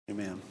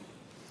Amen.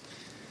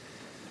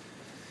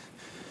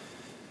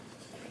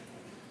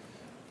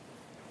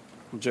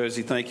 Well,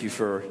 Josie, thank you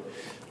for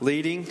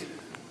leading.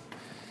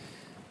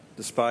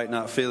 Despite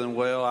not feeling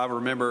well, I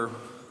remember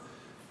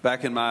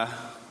back in my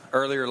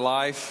earlier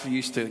life, I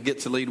used to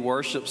get to lead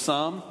worship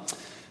some.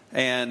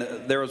 And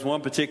there was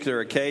one particular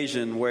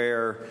occasion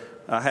where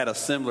I had a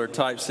similar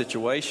type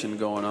situation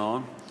going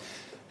on.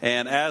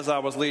 And as I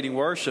was leading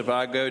worship,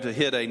 I go to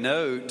hit a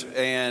note,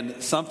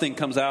 and something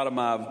comes out of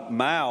my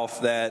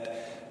mouth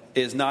that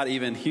is not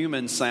even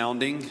human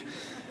sounding.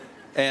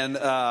 And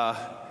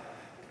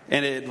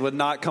it would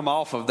not come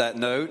off of that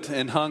note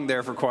and hung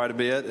there for quite a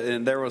bit.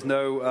 And there was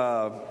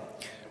no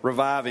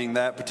reviving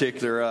that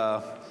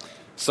particular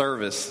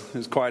service. It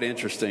was quite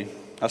interesting.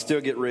 I still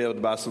get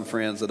ribed by some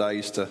friends that I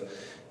used to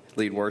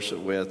lead worship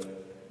with.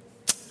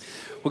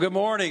 Well, good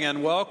morning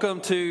and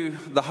welcome to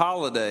the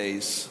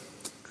holidays.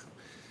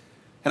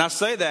 And I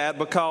say that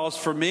because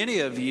for many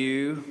of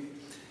you,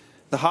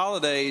 the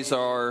holidays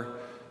are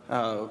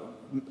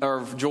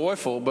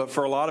joyful, but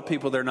for a lot of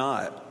people, they're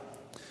not.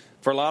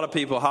 For a lot of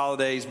people,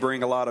 holidays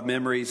bring a lot of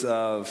memories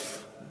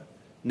of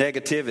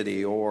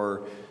negativity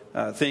or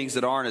things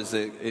that aren't as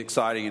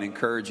exciting and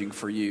encouraging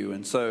for you.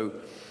 And so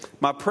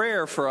my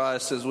prayer for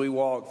us as we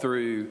walk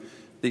through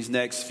these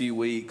next few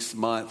weeks,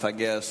 month, I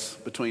guess,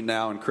 between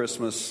now and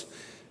Christmas,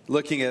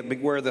 looking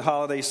at where the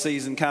holiday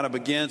season kind of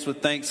begins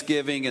with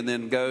Thanksgiving and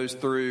then goes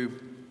through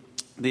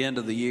the end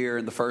of the year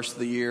and the first of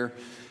the year.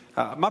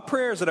 My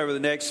prayer is that over the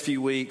next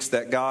few weeks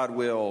that God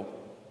will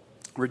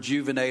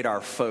rejuvenate our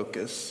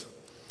focus.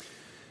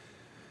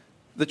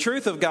 The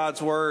truth of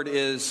God's word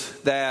is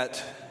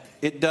that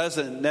it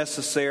doesn't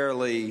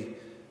necessarily,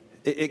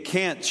 it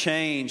can't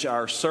change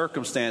our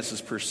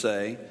circumstances per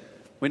se.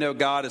 We know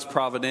God is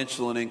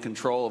providential and in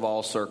control of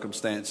all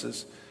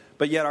circumstances.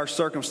 But yet our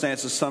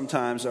circumstances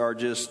sometimes are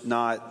just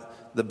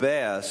not the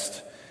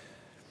best.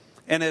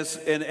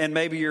 And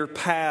maybe your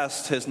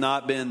past has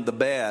not been the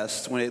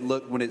best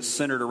when it's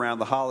centered around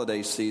the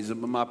holiday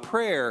season. But my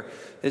prayer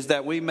is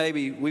that we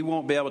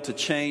won't be able to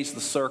change the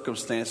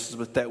circumstances,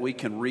 but that we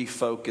can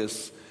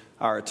refocus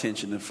our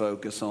attention and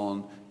focus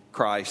on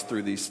Christ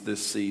through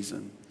this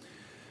season.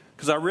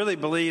 Because I really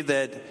believe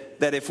that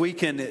if we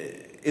can,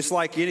 it's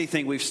like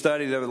anything we've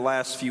studied over the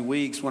last few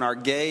weeks, when our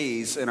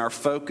gaze and our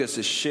focus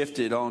is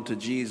shifted onto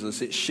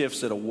Jesus, it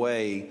shifts it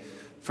away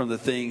from the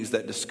things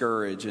that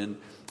discourage and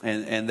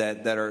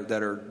that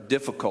are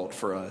difficult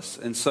for us.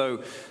 And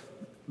so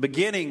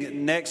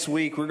beginning next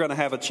week, we're going to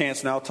have a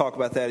chance, and I'll talk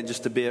about that in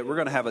just a bit, we're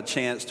going to have a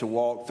chance to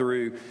walk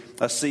through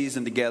a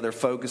season together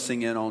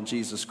focusing in on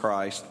Jesus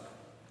Christ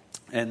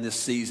and this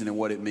season and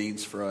what it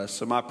means for us.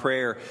 So my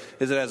prayer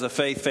is that as a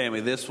faith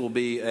family, this will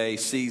be a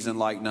season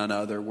like none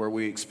other where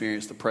we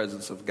experience the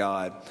presence of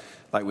God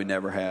like we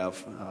never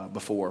have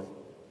before.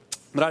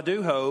 But I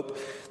do hope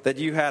that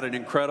you had an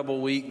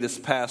incredible week this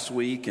past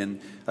week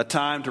and a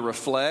time to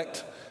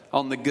reflect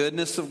on the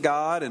goodness of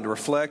God and to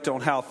reflect on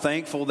how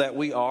thankful that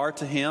we are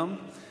to Him.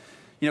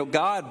 You know,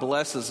 God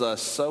blesses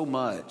us so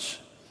much.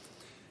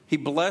 He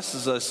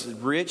blesses us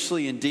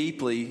richly and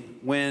deeply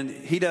when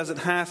He doesn't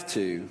have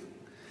to.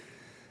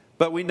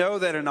 But we know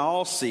that in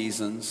all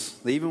seasons,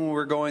 even when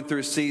we're going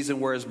through a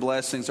season where His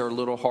blessings are a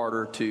little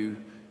harder to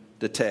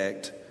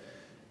detect,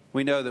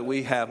 we know that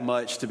we have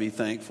much to be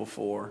thankful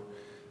for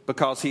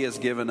because He has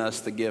given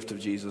us the gift of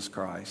Jesus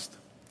Christ.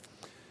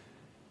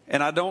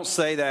 And I don't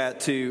say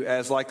that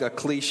as like a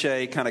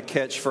cliche kind of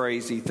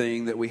catchphrasey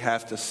thing that we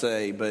have to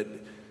say, but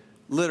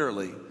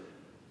literally,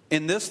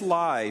 in this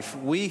life,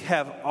 we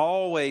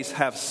always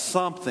have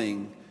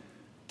something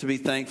to be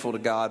thankful to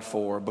God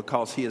for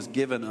because He has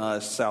given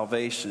us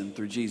salvation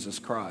through Jesus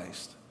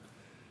Christ.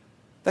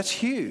 That's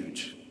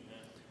huge.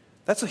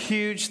 That's a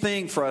huge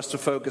thing for us to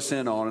focus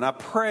in on. And I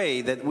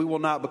pray that we will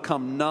not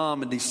become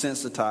numb and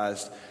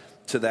desensitized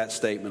to that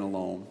statement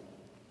alone.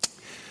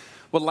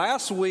 Well,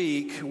 last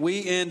week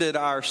we ended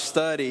our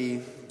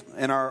study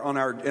in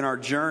our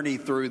journey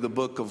through the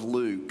book of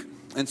Luke.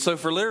 And so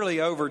for literally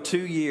over 2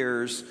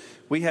 years,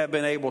 we have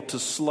been able to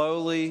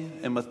slowly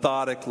and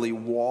methodically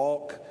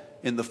walk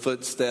in the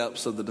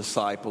footsteps of the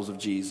disciples of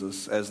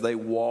Jesus as they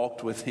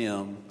walked with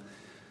Him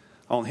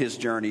on His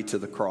journey to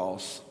the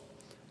cross.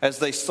 As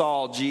they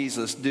saw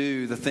Jesus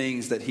do the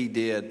things that He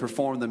did,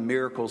 perform the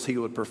miracles He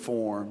would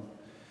perform,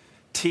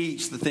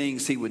 teach the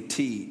things He would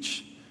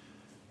teach,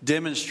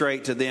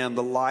 demonstrate to them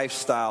the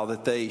lifestyle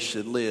that they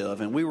should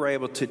live. And we were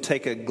able to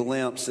take a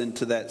glimpse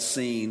into that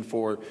scene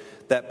for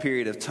that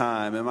period of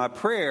time. And my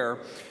prayer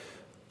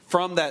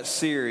from that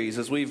series,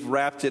 as we've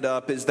wrapped it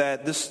up, is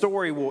that this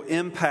story will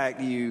impact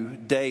you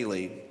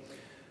daily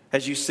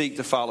as you seek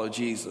to follow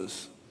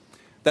Jesus.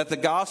 That the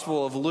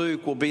Gospel of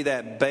Luke will be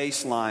that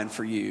baseline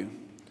for you.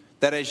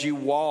 That as you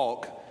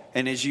walk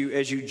and as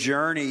you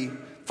journey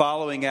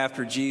following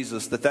after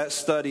Jesus, that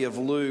study of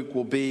Luke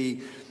will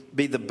be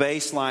the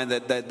baseline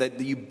that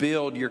you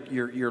build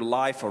your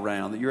life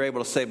around. That you're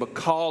able to say,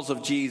 because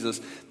of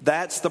Jesus,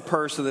 that's the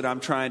person that I'm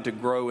trying to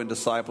grow in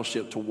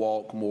discipleship to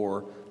walk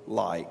more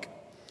like.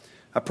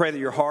 I pray that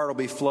your heart will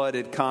be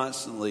flooded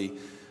constantly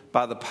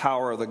by the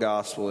power of the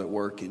gospel at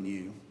work in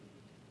you.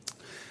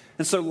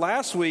 And so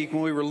last week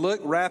when we were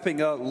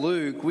wrapping up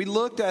Luke, we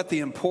looked at the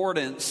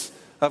importance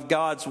of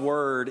God's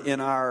word in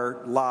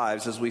our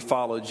lives as we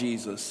follow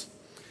Jesus.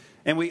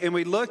 And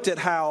we looked at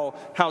how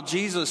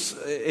Jesus,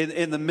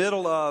 in the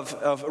middle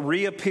of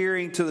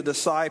reappearing to the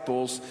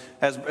disciples,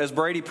 as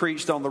Brady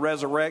preached on the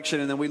resurrection,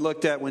 and then we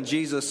looked at when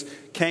Jesus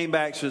came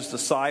back to his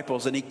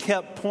disciples, and he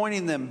kept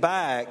pointing them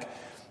back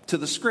to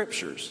the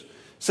Scriptures.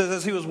 It says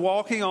as he was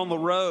walking on the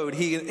road,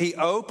 he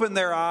opened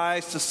their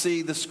eyes to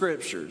see the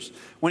Scriptures.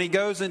 When he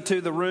goes into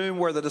the room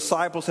where the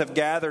disciples have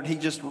gathered, he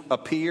just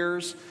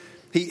appears.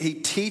 He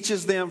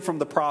teaches them from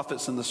the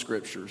prophets and the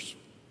Scriptures.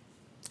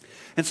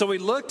 And so we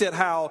looked at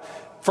how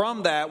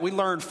from that we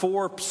learned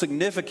 4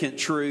 significant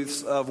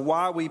truths of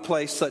why we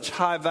place such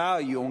high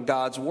value on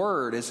God's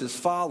word as his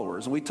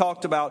followers. And we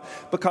talked about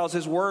because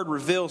his word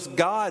reveals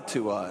God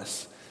to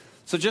us.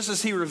 So just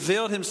as he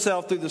revealed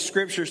himself through the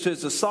Scriptures to his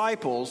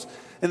disciples,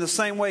 in the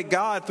same way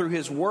God through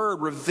his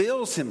word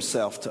reveals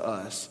himself to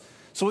us.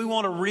 So we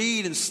want to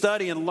read and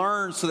study and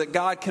learn so that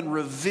God can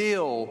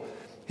reveal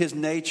his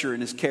nature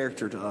and his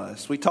character to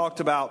us. We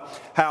talked about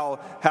how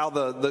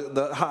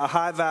the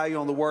high value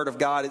on the word of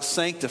God, it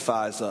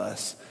sanctifies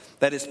us.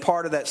 That is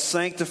part of that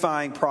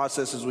sanctifying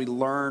process as we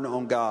learn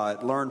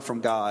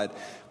from God.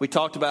 We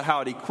talked about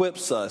how it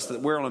equips us,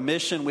 that we're on a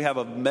mission, we have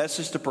a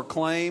message to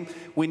proclaim.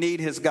 We need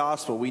his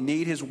gospel, we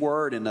need his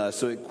word in us,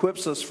 so it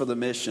equips us for the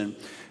mission.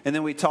 And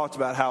then we talked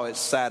about how it's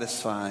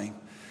satisfying,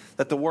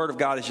 that the word of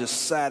God is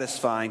just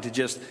satisfying to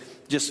just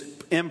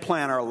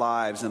implant our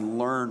lives and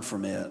learn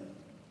from it.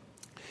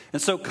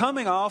 And so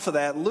coming off of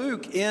that,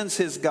 Luke ends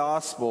his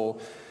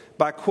gospel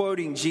by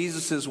quoting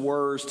Jesus'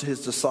 words to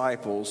his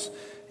disciples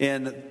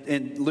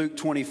in Luke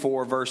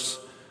 24, verse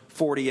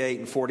 48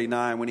 and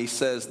 49, when he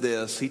says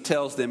this. He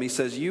tells them, he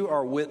says, "You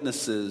are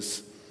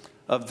witnesses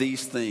of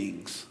these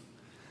things."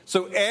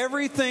 So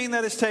everything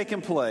that has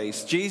taken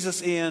place,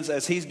 Jesus ends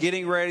as he's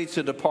getting ready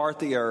to depart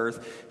the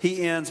earth.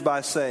 He ends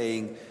by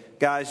saying,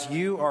 guys,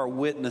 you are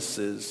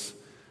witnesses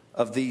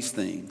of these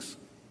things.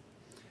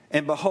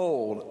 And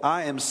behold,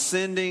 I am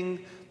sending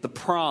the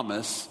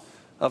promise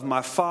of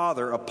my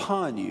Father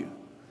upon you.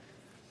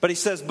 But he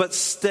says, but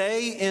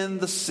stay in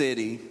the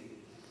city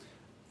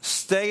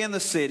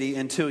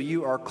until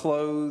you are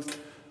clothed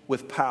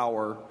with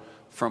power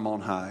from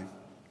on high.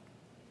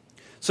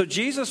 So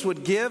Jesus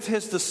would give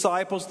his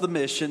disciples the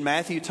mission.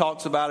 Matthew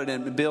talks about it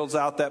and builds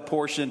out that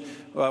portion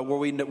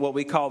what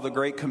we call the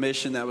Great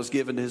Commission that was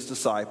given to his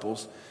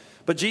disciples.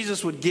 But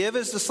Jesus would give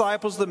his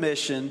disciples the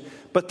mission,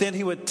 but then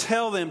he would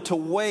tell them to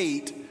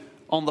wait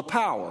on the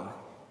power.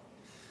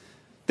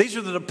 These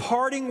are the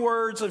departing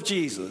words of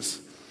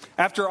Jesus.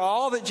 After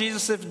all that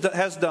Jesus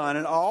has done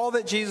and all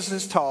that Jesus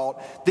has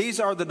taught, these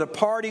are the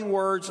departing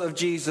words of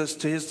Jesus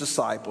to his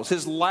disciples.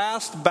 His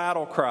last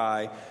battle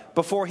cry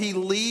before he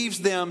leaves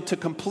them to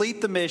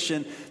complete the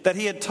mission that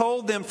he had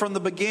told them from the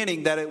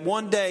beginning, that at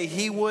one day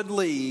he would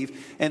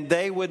leave and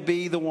they would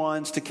be the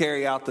ones to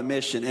carry out the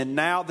mission. And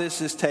now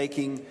this is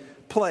taking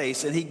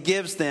place, and he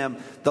gives them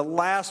the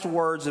last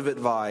words of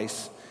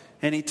advice,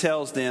 and he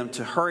tells them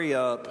to hurry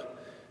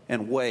up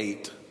and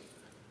wait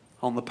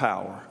on the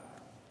power.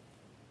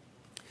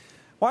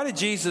 Why did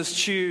Jesus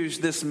choose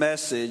this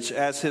message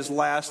as his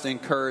last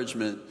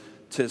encouragement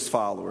to his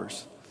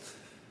followers?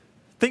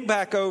 Think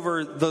back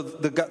over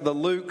the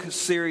Luke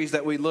series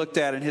that we looked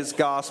at in his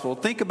gospel.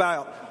 Think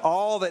about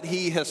all that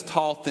he has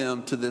taught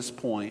them to this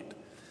point.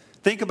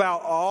 Think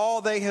about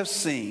all they have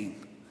seen.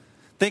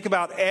 Think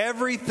about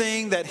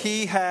everything that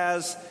he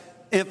has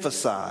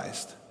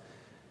emphasized.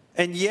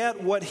 And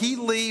yet what he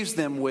leaves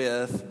them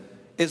with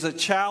is a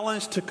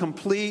challenge to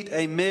complete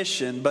a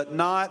mission, but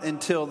not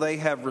until they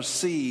have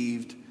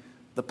received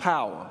the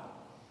power.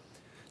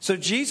 So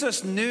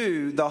Jesus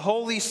knew the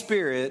Holy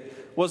Spirit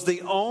was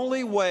the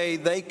only way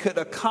they could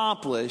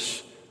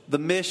accomplish the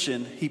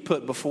mission he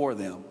put before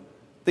them.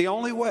 The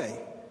only way.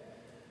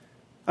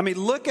 I mean,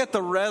 look at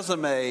the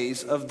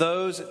resumes of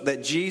those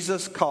that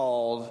Jesus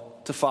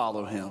called to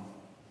follow him.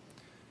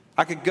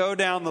 I could go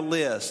down the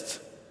list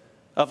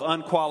of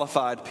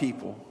unqualified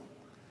people.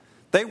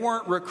 They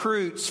weren't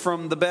recruits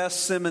from the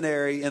best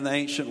seminary in the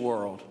ancient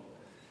world.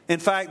 In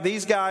fact,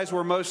 these guys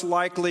were most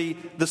likely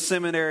the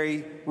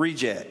seminary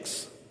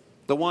rejects,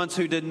 the ones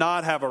who did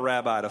not have a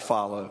rabbi to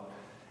follow.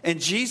 And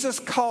Jesus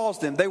calls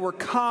them, they were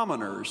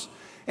commoners,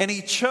 and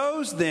he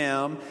chose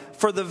them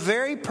for the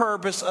very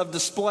purpose of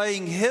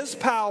displaying his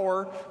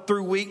power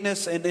through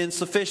weakness and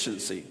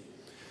insufficiency.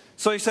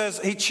 So he says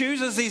he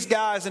chooses these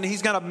guys, and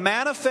he's going to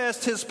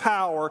manifest his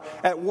power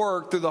at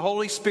work through the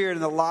Holy Spirit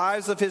in the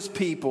lives of his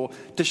people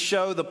to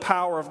show the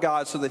power of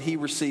God so that he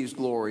receives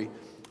glory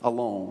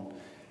alone.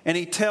 And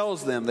he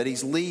tells them that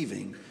he's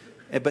leaving,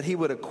 but he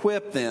would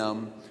equip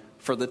them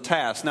for the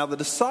task. Now the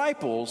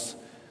disciples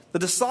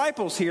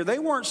here, they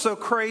weren't so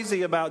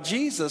crazy about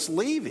Jesus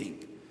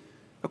leaving.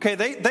 Okay,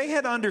 they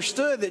had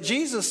understood that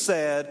Jesus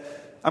said,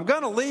 I'm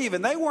going to leave,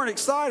 and they weren't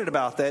excited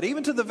about that.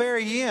 Even to the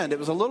very end, it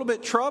was a little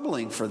bit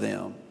troubling for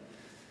them.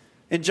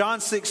 In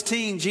John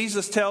 16,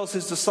 Jesus tells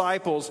his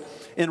disciples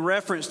in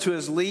reference to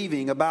his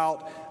leaving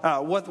about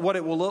what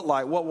it will look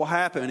like, what will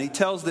happen. And he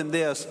tells them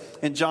this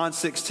in John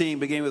 16,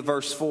 beginning with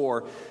verse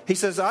 4. He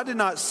says, I did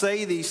not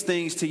say these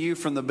things to you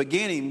from the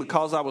beginning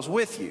because I was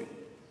with you.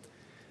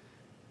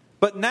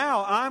 But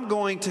now I'm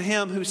going to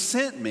him who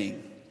sent me.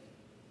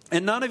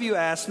 And none of you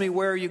asked me,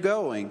 where are you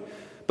going?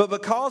 But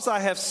because I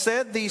have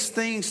said these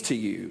things to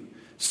you,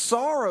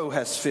 sorrow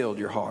has filled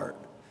your heart.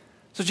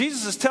 So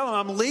Jesus is telling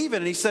them, I'm leaving,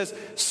 and he says,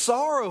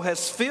 sorrow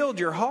has filled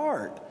your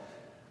heart.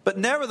 But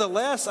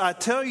nevertheless, I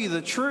tell you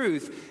the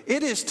truth,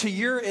 it is to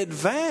your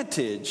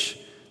advantage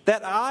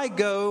that I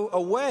go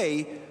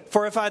away.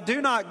 For if I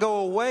do not go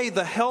away,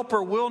 the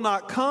Helper will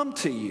not come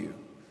to you.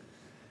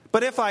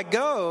 But if I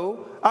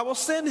go, I will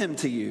send him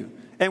to you.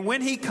 And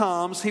when he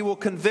comes, he will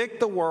convict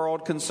the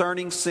world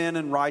concerning sin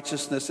and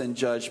righteousness and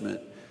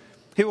judgment.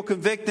 He will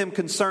convict them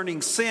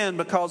concerning sin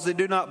because they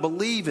do not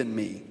believe in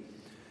me.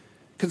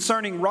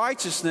 Concerning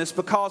righteousness,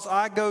 because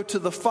I go to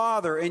the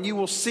Father and you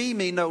will see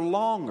me no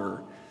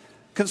longer.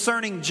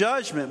 Concerning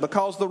judgment,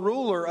 because the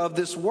ruler of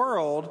this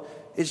world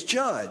is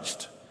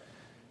judged.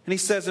 And he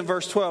says in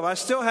verse 12, I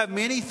still have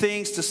many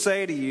things to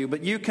say to you,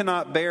 but you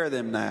cannot bear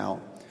them now.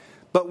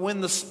 But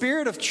when the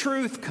Spirit of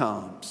truth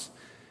comes,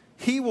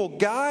 he will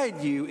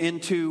guide you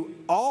into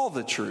all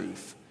the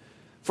truth.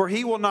 For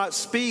he will not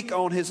speak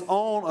on his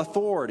own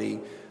authority,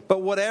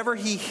 but whatever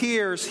he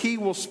hears, he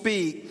will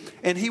speak,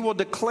 and he will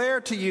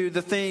declare to you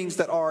the things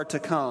that are to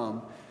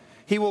come.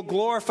 He will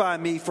glorify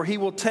me, for he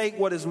will take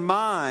what is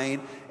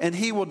mine, and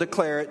he will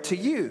declare it to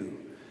you.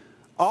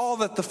 All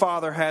that the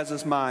Father has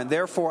is mine.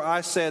 Therefore I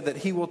said that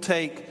he will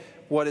take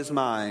what is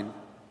mine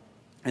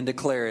and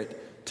declare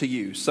it to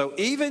you. So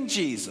even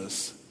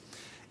Jesus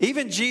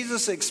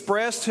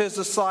expressed to his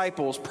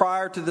disciples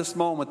prior to this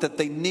moment that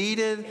they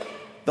needed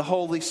the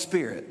Holy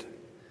Spirit.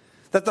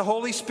 That the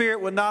Holy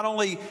Spirit would not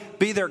only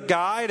be their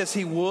guide as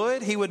he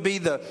would be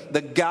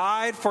the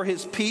guide for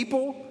his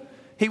people.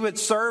 He would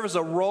serve as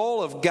a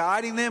role of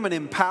guiding them and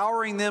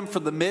empowering them for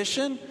the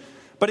mission.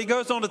 But he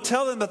goes on to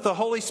tell them that the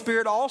Holy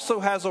Spirit also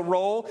has a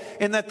role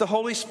in that the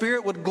Holy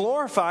Spirit would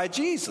glorify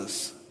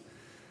Jesus.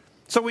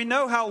 So we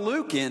know how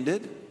Luke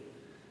ended.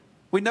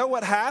 We know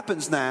what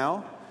happens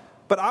now.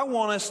 But I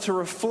want us to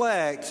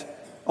reflect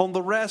on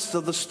the rest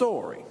of the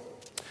story.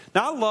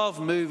 Now, I love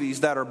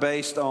movies that are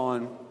based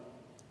on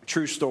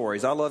true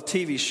stories. I love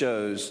TV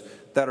shows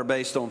that are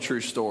based on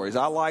true stories.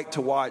 I like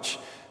to watch,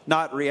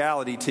 not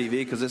reality TV,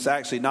 because it's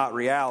actually not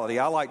reality.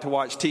 I like to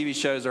watch TV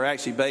shows that are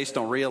actually based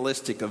on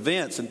realistic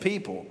events and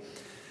people.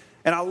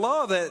 And I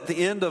love that at the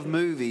end of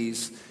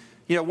movies,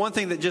 one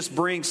thing that just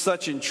brings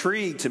such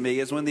intrigue to me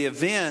is when the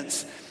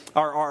events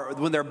are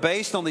when they're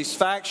based on these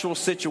factual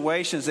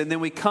situations, and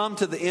then we come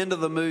to the end of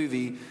the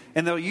movie,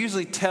 and they'll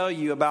usually tell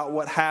you about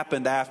what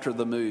happened after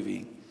the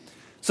movie.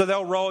 So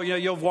they'll roll,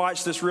 you'll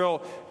watch this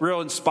real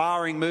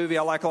inspiring movie.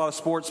 I like a lot of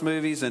sports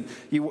movies, and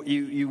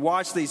you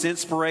watch these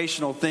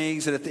inspirational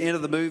things, and at the end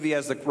of the movie,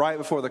 right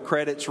before the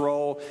credits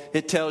roll,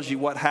 it tells you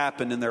what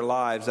happened in their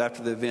lives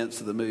after the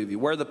events of the movie,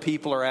 where the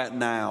people are at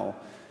now.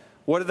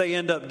 What do they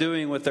end up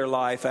doing with their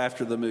life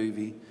after the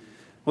movie?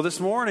 Well,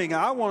 this morning,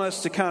 I want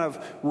us to kind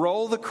of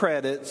roll the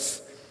credits,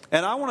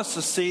 and I want us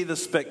to see the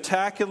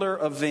spectacular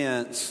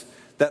events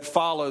that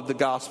followed the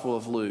Gospel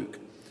of Luke.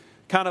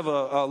 Kind of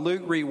a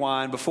Luke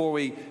rewind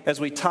as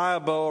we tie a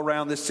bow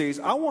around this series.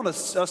 I want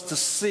us to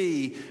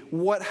see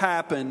what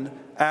happened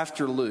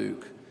after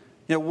Luke.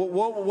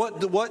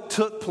 What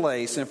took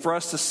place, and for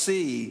us to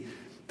see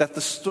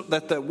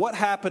that what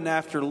happened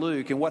after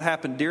Luke and what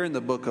happened during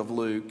the book of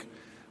Luke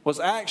was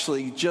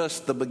actually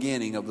just the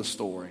beginning of the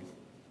story.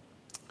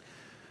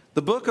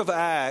 The book of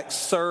Acts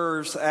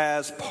serves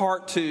as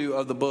part 2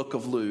 of the book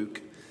of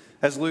Luke,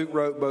 as Luke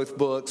wrote both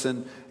books.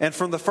 And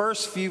from the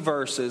first few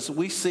verses,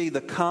 we see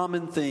the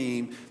common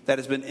theme that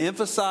has been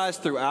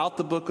emphasized throughout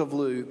the book of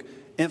Luke,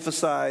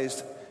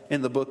 emphasized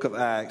in the book of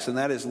Acts, and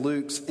that is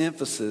Luke's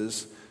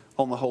emphasis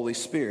on the Holy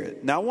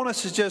Spirit. Now, I want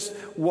us to just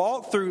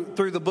walk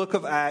through the book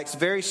of Acts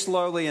very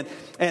slowly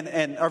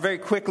or very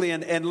quickly,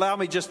 and allow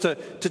me just to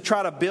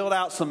try to build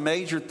out some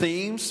major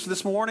themes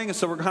this morning. And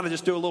so we're going to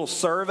just do a little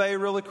survey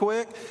really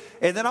quick.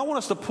 And then I want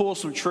us to pull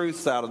some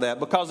truths out of that.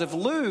 Because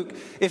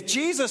if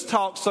Jesus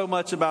talks so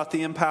much about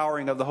the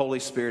empowering of the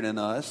Holy Spirit in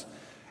us,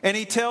 and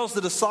he tells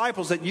the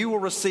disciples that you will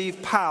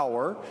receive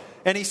power,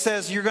 and he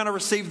says you're going to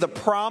receive the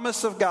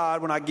promise of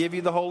God when I give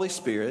you the Holy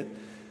Spirit,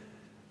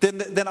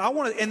 then I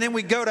want to, and then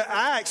we go to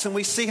Acts and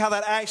we see how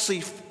that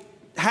actually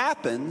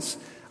happens.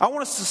 I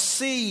want us to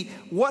see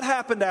what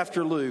happened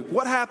after Luke.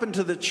 What happened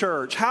to the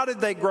church? How did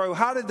they grow?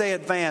 How did they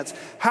advance?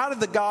 How did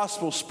the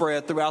gospel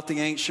spread throughout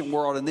the ancient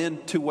world and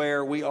then to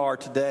where we are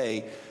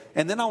today?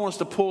 And then I want us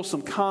to pull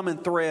some common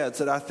threads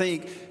that I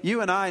think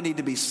you and I need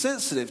to be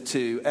sensitive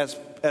to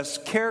as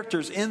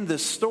characters in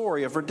this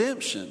story of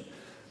redemption.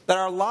 That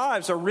our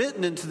lives are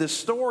written into this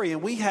story,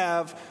 and we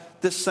have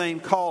this same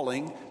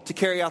calling to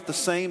carry out the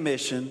same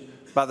mission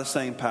by the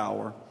same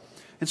power.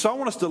 And so I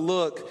want us to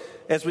look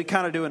as we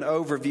kind of do an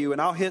overview,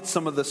 and I'll hit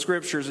some of the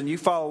scriptures, and you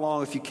follow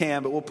along if you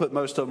can, but we'll put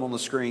most of them on the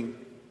screen.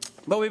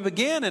 But we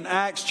begin in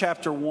Acts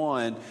chapter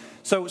 1.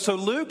 So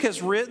Luke has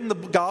written the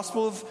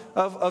gospel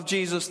of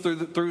Jesus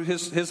through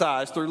his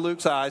eyes, through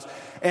Luke's eyes.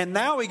 And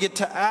now we get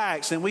to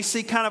Acts, and we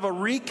see kind of a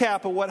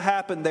recap of what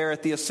happened there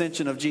at the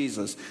ascension of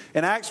Jesus.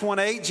 In Acts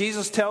 1:8,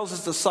 Jesus tells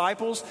his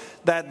disciples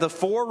that the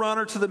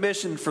forerunner to the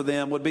mission for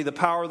them would be the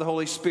power of the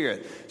Holy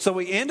Spirit. So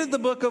we ended the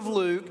book of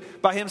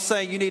Luke by him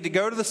saying you need to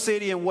go to the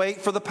city and wait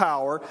for the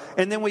power.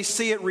 And then we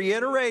see it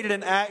reiterated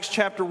in Acts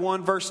chapter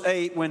 1, verse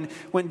 8,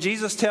 when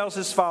Jesus tells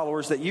his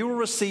followers that you will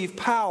receive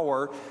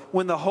power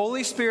when the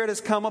Holy Spirit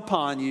has come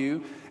upon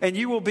you, and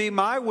you will be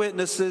my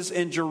witnesses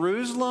in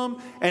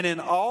Jerusalem and in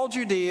all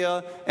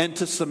Judea and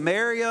to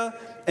Samaria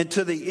and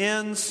to the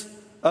ends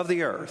of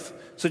the earth.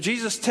 So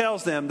Jesus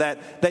tells them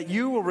that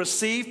you will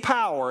receive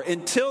power.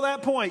 Until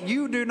that point,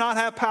 you do not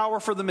have power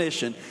for the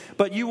mission,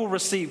 but you will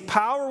receive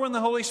power when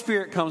the Holy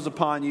Spirit comes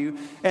upon you,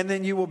 and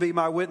then you will be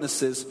my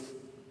witnesses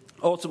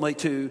ultimately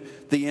to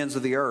the ends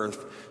of the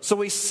earth. So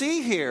we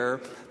see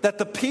here that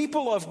the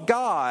people of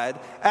God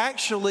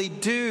actually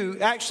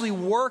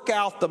work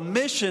out the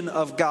mission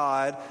of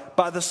God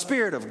by the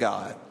Spirit of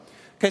God.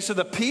 Okay, so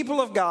the people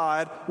of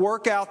God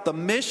work out the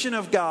mission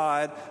of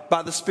God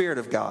by the Spirit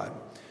of God.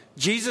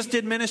 Jesus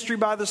did ministry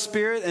by the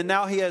Spirit, and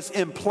now he has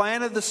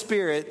implanted the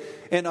Spirit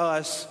in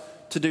us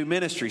to do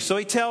ministry. So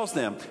he tells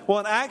them, well,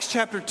 in Acts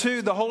chapter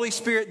 2, the Holy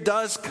Spirit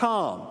does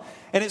come.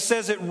 And it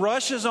says it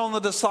rushes on the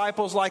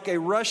disciples like a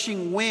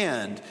rushing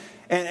wind.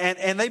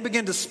 And they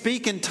begin to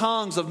speak in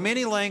tongues of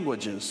many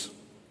languages.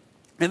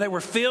 And they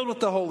were filled with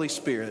the Holy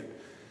Spirit.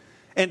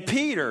 And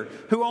Peter,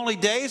 who only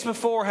days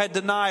before had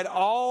denied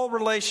all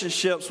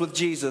relationships with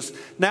Jesus,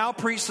 now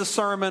preached a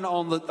sermon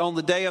on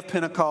the day of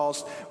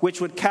Pentecost,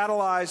 which would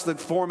catalyze the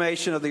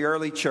formation of the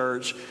early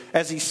church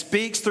as he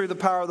speaks through the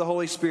power of the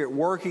Holy Spirit,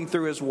 working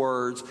through his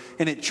words.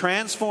 And it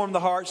transformed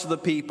the hearts of the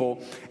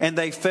people. And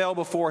they fell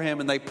before him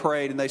and they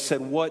prayed and they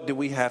said, what do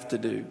we have to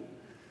do?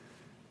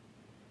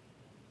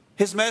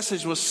 His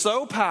message was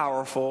so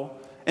powerful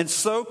and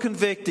so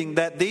convicting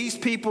that these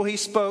people he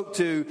spoke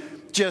to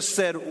just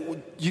said,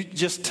 you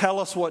just tell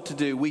us what to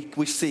do.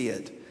 We see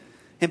it.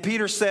 And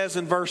Peter says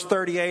in verse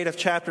 38 of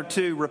chapter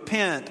 2,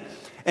 repent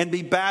and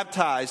be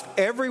baptized,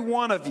 every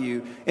one of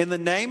you, in the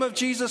name of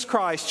Jesus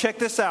Christ. Check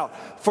this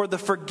out. For the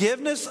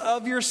forgiveness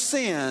of your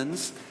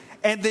sins,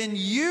 and then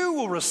you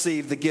will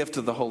receive the gift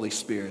of the Holy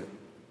Spirit.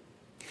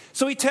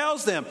 So he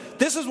tells them,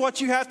 this is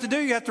what you have to do.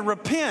 You have to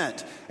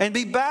repent and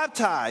be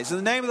baptized in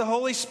the name of the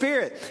Holy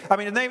Spirit.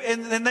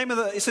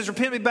 It says,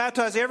 repent and be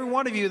baptized, every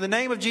one of you, in the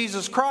name of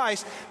Jesus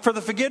Christ, for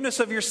the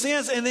forgiveness of your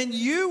sins, and then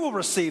you will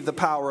receive the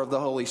power of the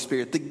Holy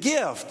Spirit, the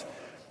gift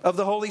of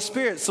the Holy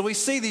Spirit. So we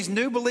see these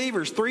new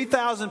believers,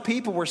 3,000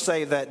 people were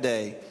saved that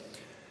day.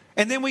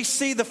 And then we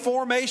see the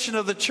formation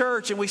of the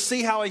church, and we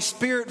see how a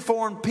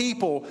Spirit-formed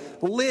people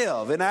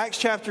live. In Acts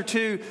chapter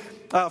 2,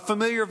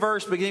 familiar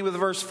verse beginning with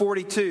verse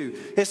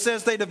 42. It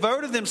says, they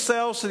devoted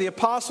themselves to the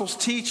apostles'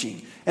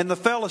 teaching and the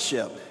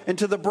fellowship and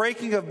to the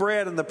breaking of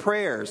bread and the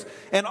prayers.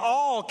 And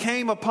all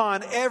came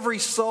upon every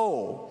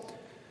soul.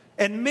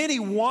 And many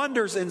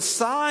wonders and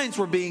signs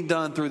were being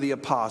done through the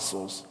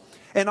apostles.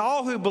 And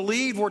all who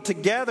believed were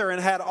together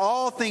and had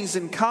all things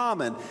in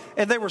common.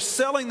 And they were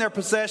selling their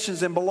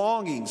possessions and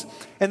belongings.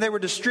 And they were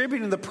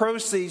distributing the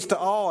proceeds to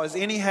all as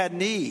any had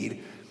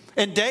need.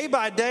 And day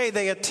by day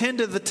they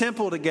attended the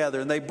temple together,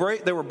 and they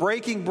were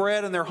breaking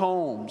bread in their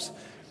homes.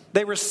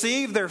 They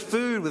received their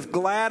food with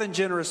glad and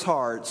generous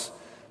hearts,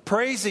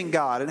 praising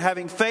God and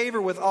having favor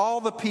with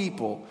all the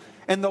people.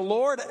 And the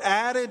Lord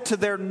added to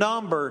their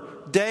number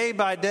day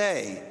by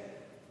day,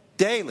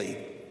 daily.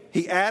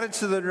 He added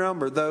to their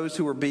number those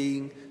who were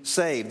being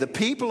saved. The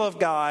people of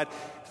God,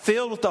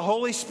 filled with the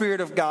Holy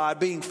Spirit of God,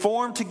 being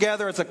formed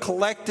together as a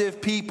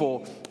collective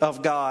people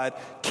of God,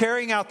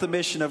 carrying out the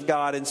mission of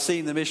God and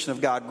seeing the mission of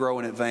God grow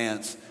and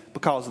advance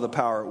because of the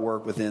power at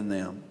work within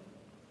them.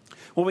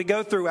 When we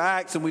go through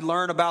Acts and we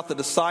learn about the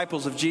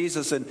disciples of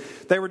Jesus, and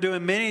they were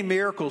doing many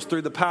miracles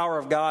through the power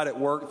of God at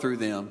work through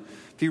them.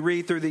 If you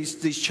read through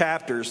these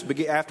chapters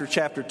after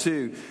chapter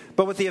 2.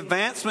 But with the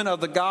advancement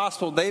of the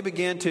gospel, they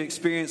began to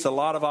experience a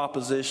lot of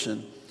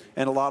opposition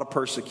and a lot of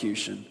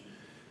persecution.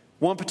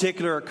 One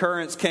particular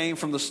occurrence came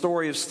from the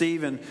story of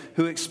Stephen,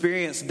 who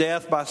experienced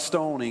death by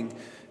stoning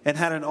and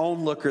had an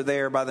onlooker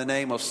there by the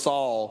name of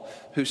Saul,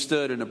 who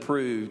stood and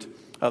approved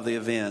of the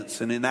events.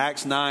 And in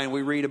Acts 9,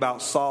 we read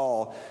about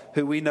Saul,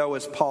 who we know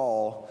as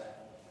Paul,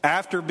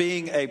 after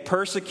being a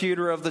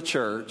persecutor of the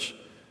church,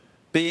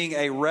 being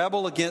a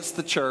rebel against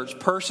the church,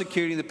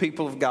 persecuting the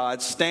people of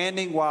God,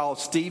 standing while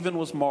Stephen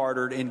was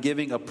martyred and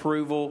giving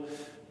approval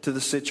to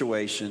the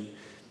situation.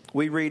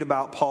 We read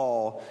about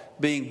Paul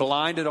being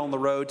blinded on the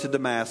road to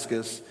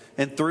Damascus,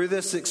 and through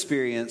this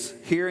experience,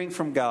 hearing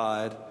from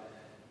God,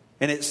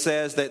 and it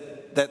says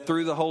that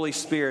through the Holy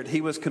Spirit, he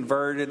was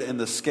converted and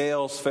the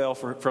scales fell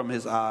from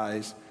his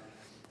eyes.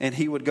 and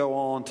he would go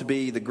on to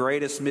be the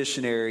greatest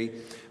missionary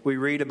we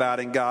read about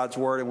in God's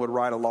Word and would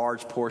write a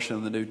large portion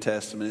of the New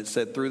Testament. It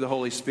said through the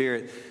Holy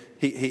Spirit,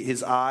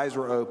 his eyes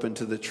were open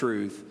to the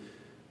truth,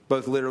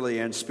 both literally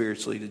and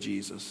spiritually, to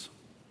Jesus.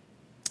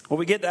 Well,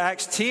 we get to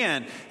Acts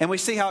 10, and we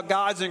see how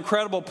God's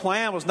incredible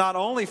plan was not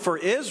only for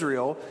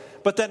Israel,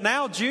 but that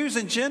now Jews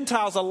and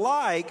Gentiles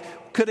alike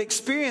could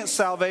experience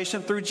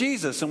salvation through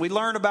Jesus. And we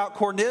learn about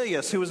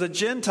Cornelius, who was a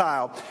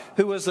Gentile,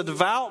 who was a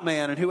devout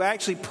man, and who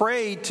actually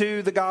prayed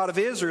to the God of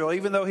Israel,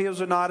 even though he was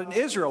not an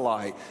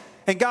Israelite.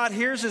 And God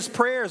hears his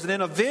prayers, and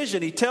in a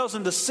vision, he tells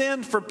him to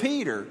send for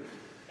Peter.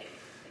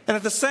 And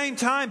at the same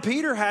time,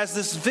 Peter has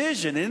this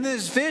vision. And in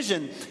this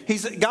vision,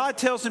 God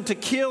tells him to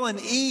kill and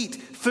eat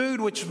food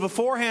which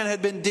beforehand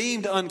had been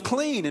deemed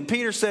unclean. And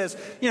Peter says,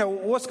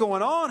 what's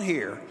going on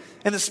here?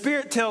 And the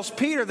Spirit tells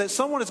Peter that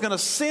someone is going to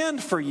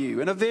send for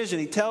you. In a vision,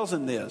 he tells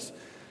him this.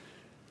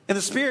 And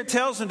the Spirit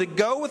tells him to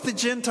go with the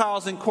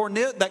Gentiles and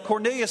that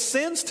Cornelius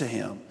sends to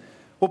him.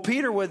 Well,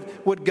 Peter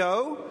would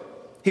go.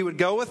 He would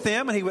go with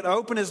them, and he would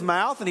open his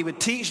mouth, and he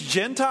would teach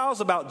Gentiles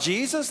about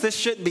Jesus. This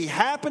shouldn't be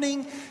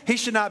happening. He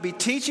should not be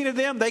teaching to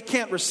them. They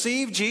can't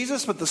receive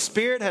Jesus, but the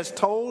Spirit has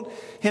told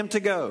him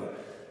to go.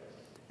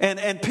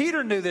 And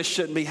Peter knew this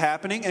shouldn't be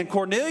happening, and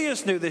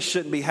Cornelius knew this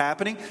shouldn't be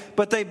happening,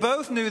 but they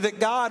both knew that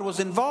God was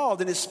involved,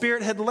 and his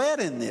Spirit had led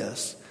in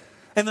this.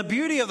 And the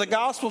beauty of the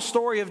gospel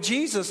story of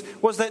Jesus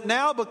was that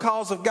now,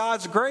 because of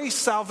God's grace,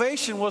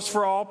 salvation was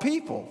for all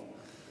people.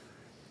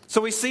 So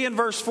we see in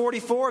verse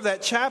 44 of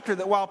that chapter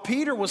that while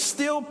Peter was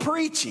still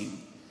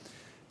preaching,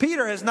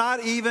 Peter has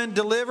not even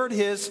delivered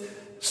his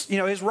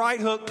right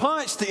hook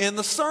punch to end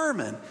the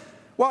sermon.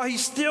 While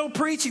he's still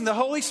preaching, the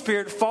Holy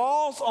Spirit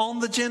falls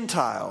on the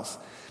Gentiles.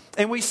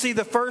 And we see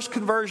the first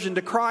conversion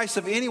to Christ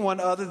of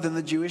anyone other than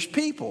the Jewish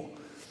people.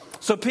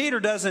 So Peter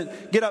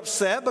doesn't get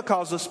upset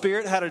because the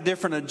Spirit had a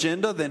different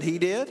agenda than he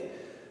did.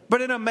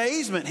 But in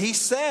amazement, he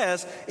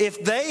says,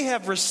 if they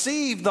have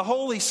received the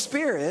Holy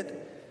Spirit,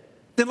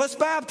 then let's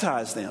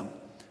baptize them,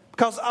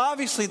 because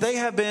obviously they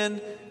have been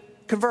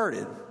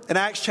converted. In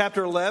Acts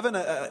chapter 11,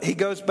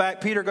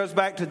 Peter goes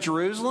back to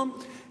Jerusalem,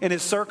 and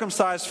his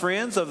circumcised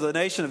friends of the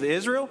nation of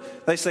Israel,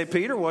 they say,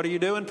 Peter, what are you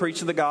doing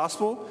preaching the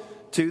gospel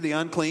to the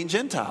unclean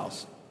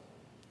Gentiles?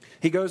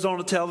 He goes on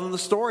to tell them the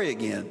story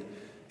again.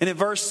 And in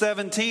verse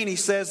 17, he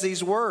says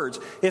these words,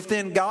 if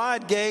then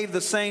God gave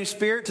the same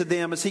Spirit to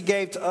them as he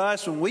gave to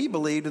us when we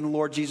believed in the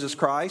Lord Jesus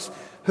Christ,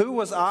 who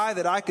was I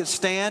that I could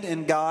stand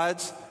in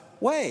God's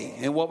way?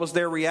 And what was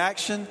their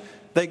reaction?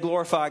 They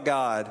glorified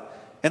God.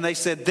 And they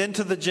said, then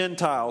to the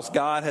Gentiles,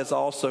 God has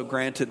also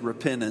granted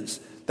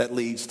repentance that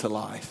leads to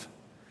life.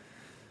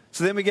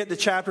 So then we get to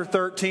chapter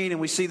 13,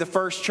 and we see the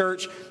first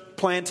church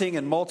planting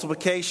and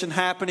multiplication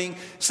happening.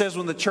 It says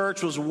when the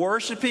church was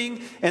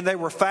worshiping and they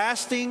were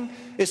fasting,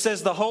 it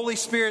says the Holy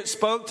Spirit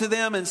spoke to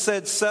them and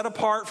said, set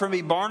apart for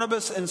me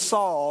Barnabas and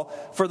Saul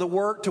for the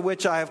work to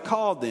which I have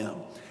called them.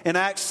 In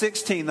Acts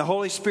 16, the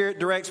Holy Spirit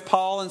directs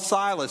Paul and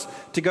Silas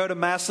to go to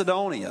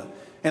Macedonia.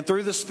 And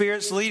through the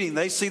Spirit's leading,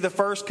 they see the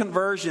first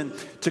conversion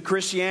to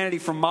Christianity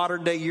from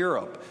modern day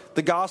Europe.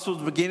 The gospel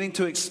is beginning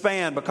to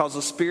expand because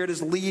the Spirit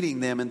is leading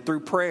them and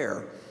through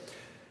prayer.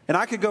 And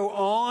I could go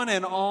on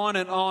and on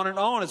and on and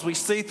on as we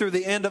see through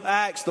the end of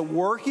Acts, the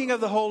working of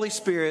the Holy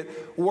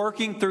Spirit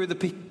working through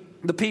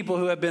the people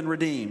who have been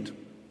redeemed.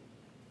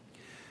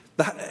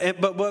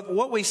 But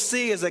what we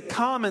see is a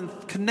common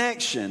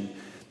connection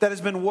that has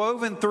been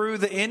woven through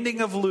the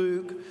ending of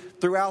Luke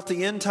throughout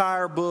the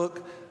entire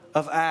book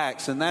of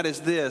Acts. And that is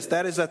this.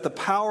 That is that the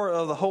power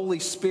of the Holy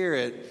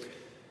Spirit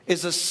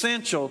is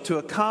essential to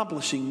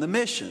accomplishing the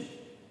mission.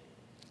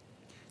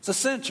 It's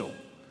essential.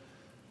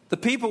 The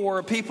people were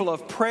a people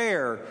of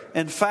prayer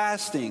and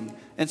fasting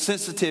and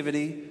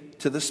sensitivity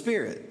to the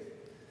Spirit.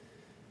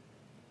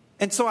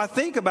 And so I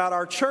think about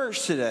our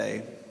church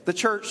today, the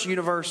Church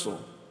Universal.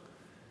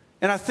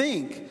 And I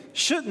think,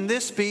 shouldn't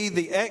this be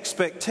the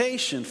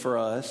expectation for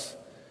us,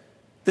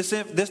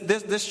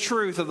 this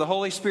truth of the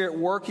Holy Spirit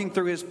working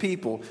through his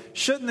people,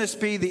 shouldn't this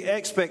be the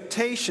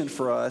expectation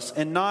for us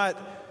and not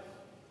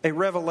a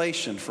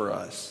revelation for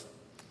us?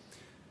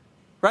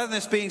 Rather than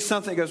this being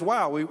something that goes,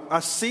 wow, I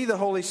see the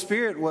Holy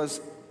Spirit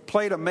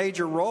played a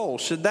major role.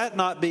 Should that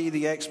not be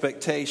the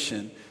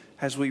expectation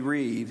as we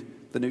read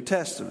the New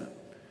Testament?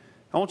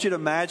 I want you to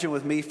imagine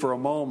with me for a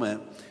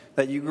moment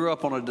that you grew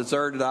up on a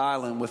deserted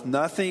island with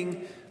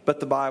nothing but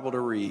the Bible to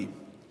read.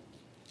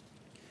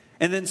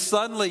 And then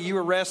suddenly you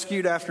were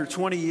rescued after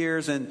 20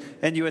 years and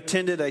you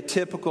attended a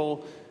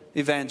typical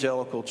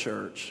evangelical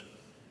church.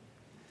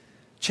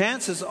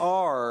 Chances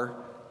are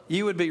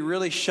you would be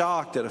really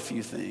shocked at a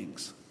few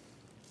things.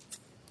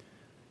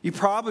 You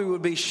probably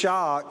would be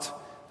shocked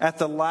at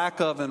the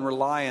lack of and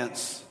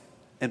reliance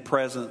and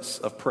presence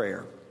of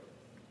prayer.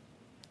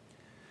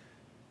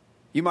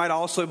 You might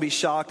also be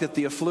shocked at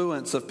the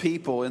affluence of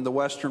people in the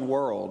Western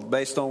world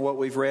based on what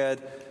we've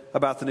read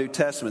about the New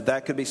Testament.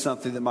 That could be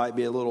something that might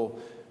be a little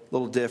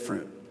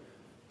different.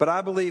 But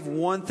I believe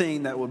one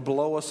thing that would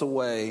blow us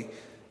away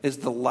is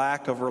the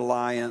lack of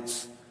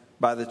reliance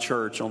by the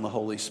church on the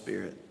Holy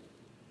Spirit.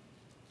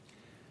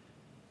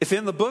 If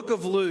in the book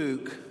of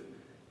Luke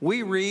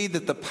we read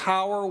that the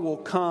power will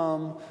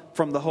come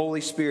from the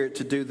Holy Spirit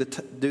to do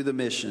the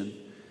mission,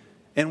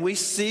 and we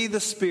see the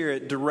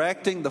Spirit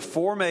directing the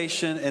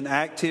formation and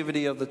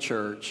activity of the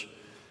church,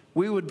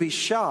 we would be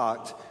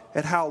shocked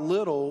at how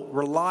little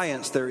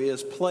reliance there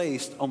is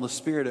placed on the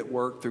Spirit at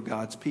work through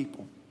God's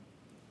people.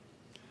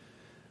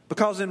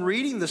 Because in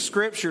reading the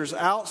Scriptures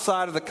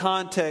outside of the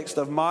context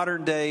of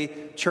modern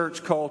day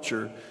church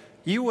culture,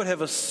 you would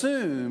have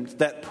assumed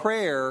that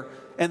prayer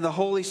and the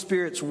Holy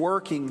Spirit's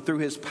working through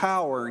His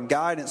power and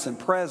guidance and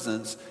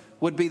presence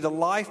would be the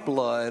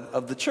lifeblood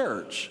of the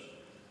church.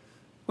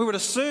 We would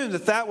assume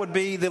that that would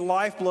be the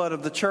lifeblood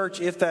of the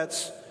church if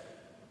that's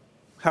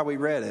how we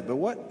read it. But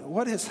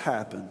what has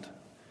happened?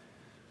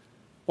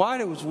 Why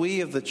have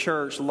we of the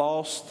church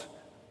lost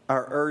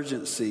our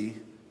urgency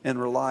and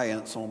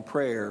reliance on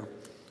prayer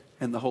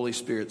and the Holy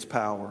Spirit's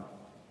power?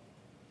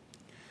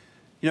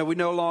 You know, we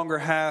no longer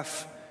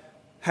have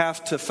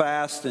to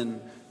fast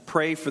and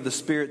pray for the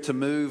Spirit to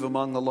move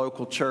among the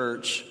local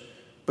church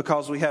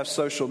because we have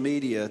social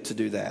media to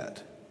do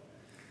that.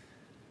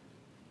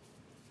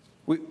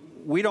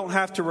 We don't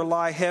have to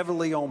rely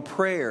heavily on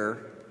prayer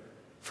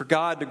for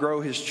God to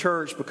grow His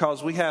church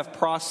because we have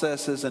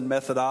processes and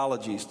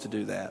methodologies to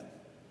do that.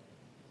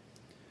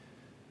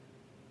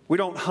 We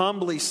don't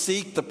humbly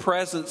seek the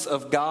presence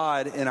of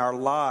God in our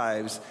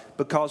lives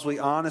because we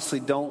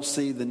honestly don't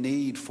see the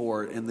need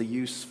for it and the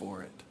use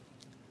for it.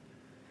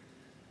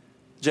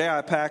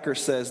 J.I. Packer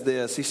says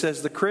this. He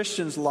says, the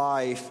Christian's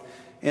life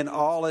in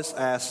all its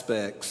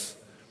aspects,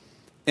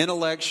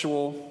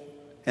 intellectual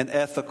and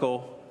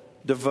ethical,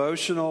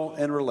 devotional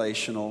and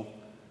relational,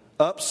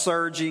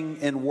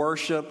 upsurging in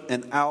worship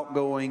and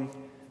outgoing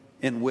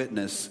in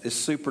witness, is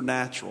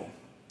supernatural.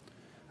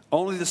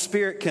 Only the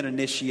Spirit can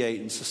initiate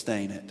and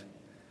sustain it.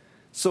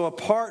 So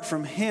apart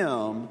from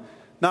Him,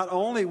 not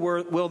only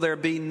will there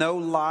be no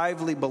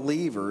lively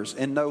believers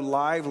and no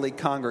lively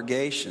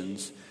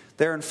congregations,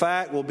 there in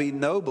fact will be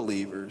no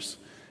believers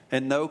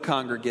and no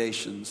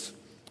congregations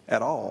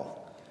at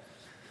all.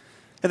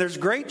 And there's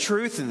great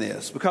truth in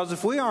this, because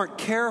if we aren't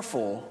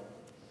careful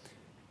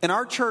in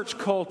our church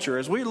culture,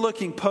 as we're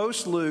looking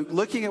post-Luke,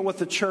 looking at what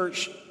the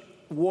church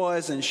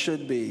was and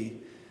should be,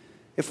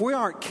 if we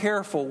aren't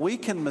careful, we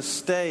can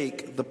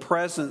mistake the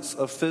presence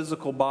of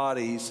physical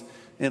bodies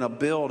in a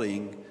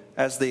building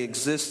as the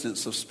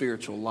existence of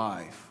spiritual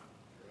life.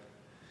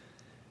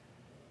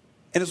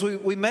 And as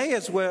we may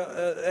as well,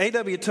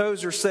 A.W.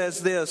 Tozer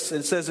says this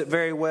and says it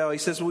very well. He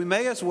says, we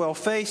may as well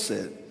face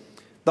it.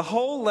 The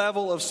whole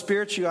level of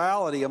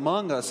spirituality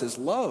among us is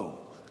low.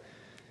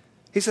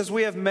 He says,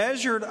 we have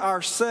measured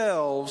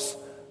ourselves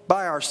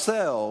by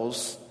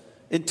ourselves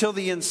until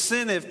the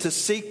incentive to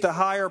seek the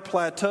higher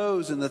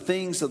plateaus in the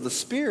things of the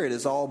Spirit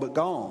is all but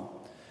gone.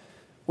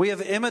 We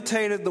have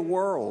imitated the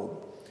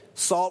world,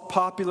 sought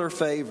popular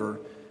favor,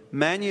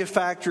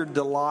 manufactured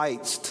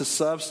delights to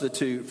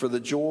substitute for the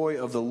joy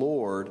of the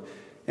Lord,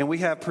 and we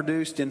have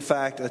produced, in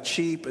fact, a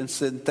cheap and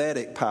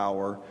synthetic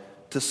power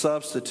to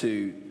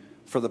substitute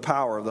for the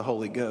power of the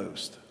Holy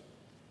Ghost.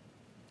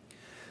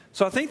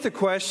 So I think the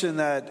question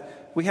that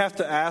we have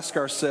to ask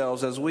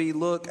ourselves as we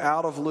look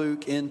out of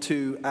Luke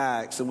into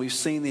Acts, and we've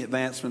seen the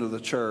advancement of the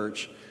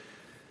church,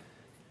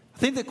 I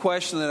think the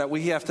question that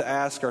we have to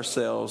ask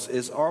ourselves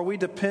is, are we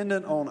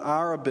dependent on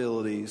our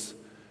abilities?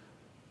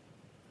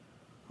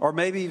 Or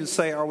maybe even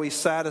say, are we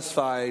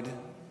satisfied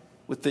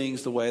with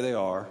things the way they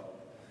are?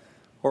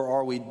 Or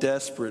are we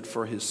desperate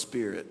for His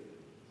Spirit?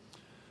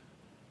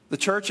 The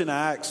church in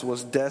Acts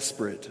was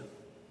desperate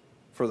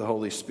for the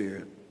Holy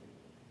Spirit.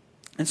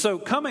 And so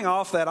coming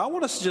off that, I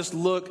want us to just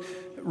look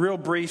real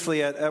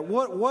briefly at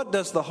what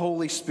does the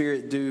Holy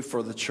Spirit do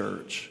for the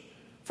church,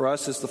 for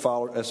us as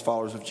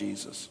followers of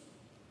Jesus.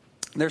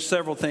 And there's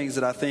several things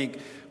that I think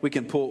we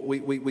can pull,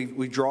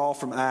 we draw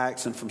from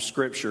Acts and from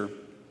Scripture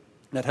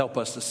that help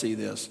us to see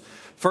this.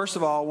 First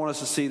of all, I want us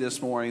to see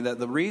this morning that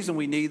the reason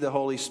we need the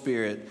Holy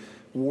Spirit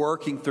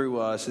working through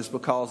us is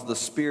because the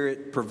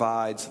Spirit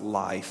provides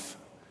life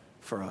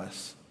for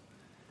us.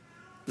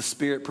 The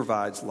Spirit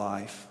provides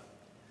life.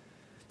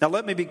 Now,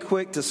 let me be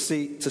quick to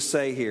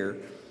say here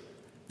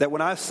that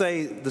when I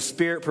say the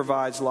Spirit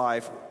provides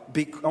life,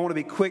 I want to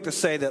be quick to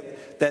say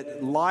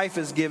that life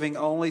is given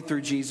only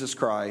through Jesus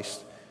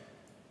Christ,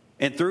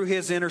 and through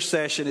His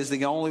intercession is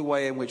the only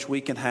way in which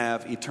we can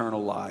have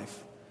eternal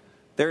life.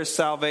 There is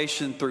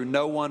salvation through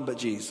no one but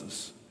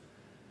Jesus.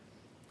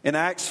 In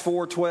Acts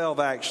 4:12,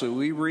 actually,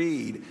 we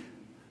read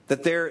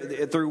that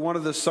through one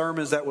of the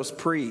sermons that was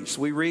preached,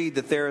 we read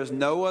that there is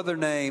no other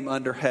name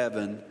under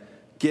heaven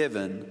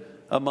given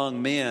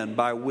among men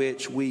by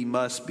which we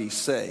must be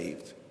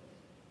saved.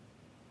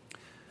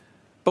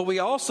 But we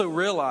also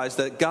realize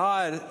that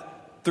God,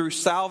 through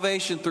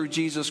salvation through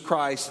Jesus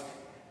Christ,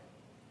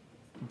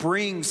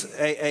 brings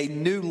a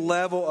new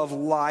level of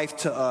life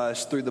to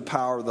us through the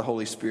power of the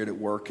Holy Spirit at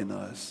work in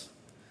us.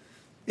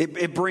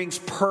 It brings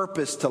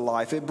purpose to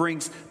life. It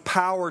brings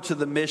power to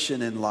the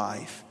mission in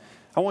life.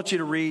 I want you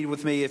to read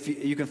with me, if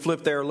you can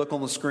flip there or look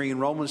on the screen.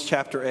 Romans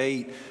chapter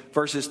 8,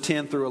 verses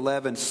 10 through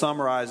 11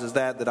 summarizes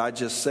that I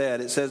just said.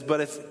 It says,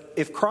 but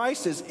if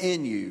Christ is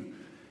in you,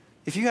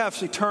 if you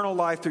have eternal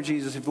life through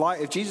Jesus,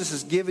 if Jesus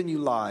has given you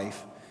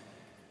life,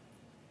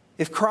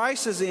 if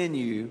Christ is in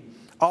you,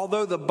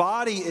 although the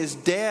body is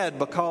dead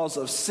because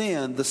of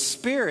sin, the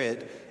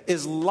Spirit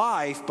is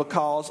life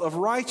because of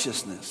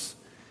righteousness.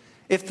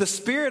 If the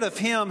Spirit of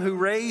Him who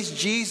raised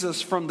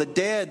Jesus from the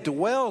dead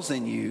dwells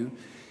in you,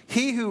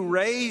 He who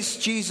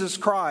raised Jesus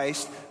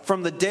Christ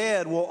from the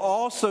dead will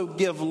also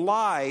give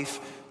life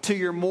to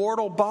your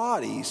mortal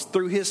bodies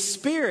through His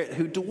Spirit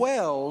who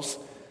dwells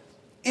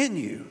in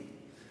you.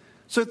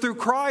 So through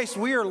Christ,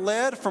 we are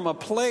led from a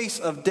place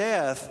of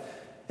death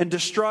and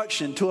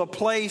destruction to a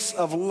place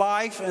of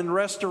life and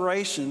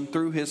restoration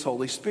through His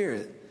Holy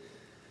Spirit.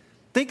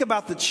 Think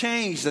about the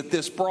change that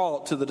this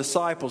brought to the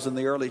disciples in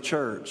the early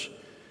church.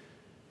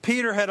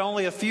 Peter had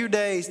only a few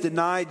days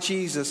denied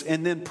Jesus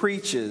and then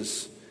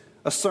preaches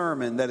a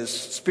sermon that is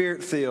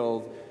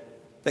Spirit-filled,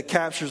 that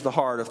captures the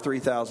heart of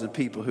 3,000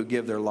 people who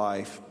give their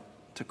life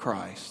to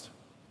Christ.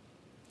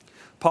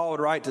 Paul would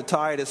write to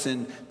Titus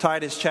in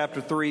Titus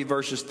chapter 3,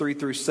 verses 3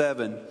 through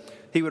 7.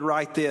 He would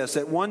write this,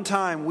 at one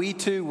time we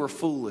too were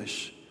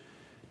foolish,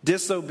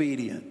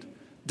 disobedient,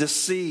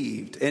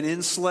 deceived, and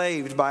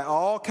enslaved by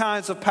all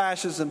kinds of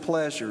passions and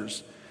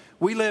pleasures.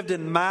 We lived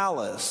in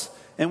malice,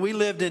 and we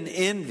lived in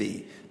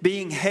envy,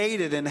 being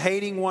hated and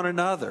hating one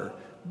another.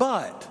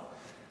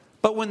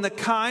 But when the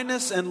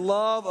kindness and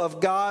love of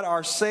God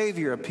our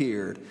Savior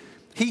appeared,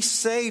 He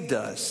saved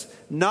us,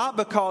 not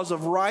because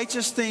of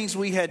righteous things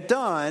we had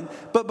done,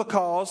 but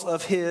because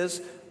of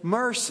His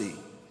mercy.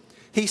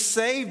 He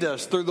saved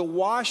us through the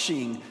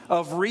washing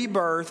of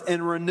rebirth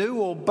and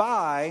renewal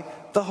by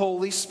the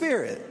Holy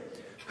Spirit,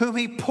 whom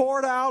He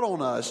poured out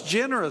on us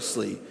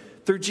generously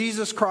through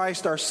Jesus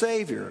Christ our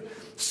Savior,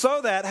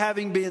 so that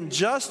having been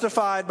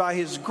justified by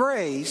His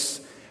grace,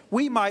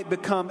 we might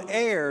become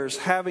heirs,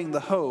 having the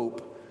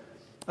hope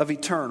of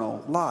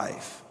eternal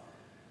life.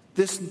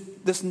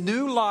 This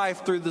new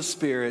life through the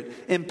Spirit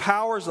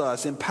empowers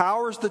us,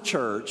 empowers the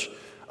church,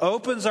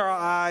 opens our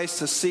eyes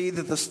to see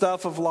that the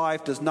stuff of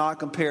life does not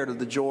compare to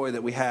the joy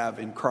that we have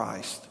in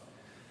Christ.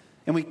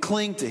 And we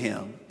cling to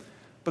Him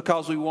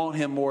because we want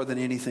Him more than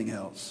anything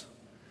else.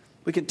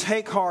 We can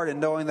take heart in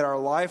knowing that our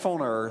life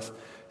on earth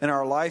and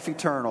our life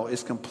eternal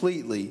is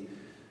completely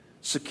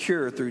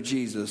secure through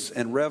Jesus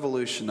and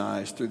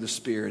revolutionized through the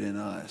Spirit in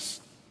us.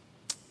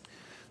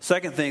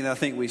 Second thing that I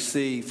think we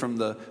see from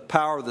the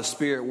power of the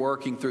Spirit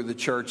working through the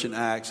church in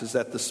Acts is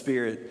that the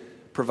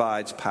Spirit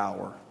provides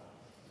power.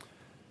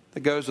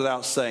 That goes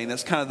without saying.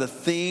 That's kind of the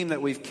theme that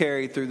we've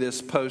carried through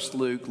this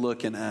post-Luke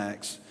look in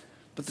Acts.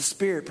 But the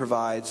Spirit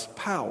provides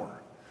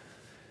power.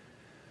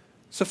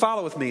 So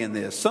follow with me in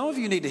this. Some of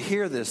you need to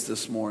hear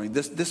this morning,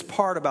 this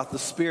part about the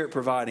Spirit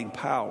providing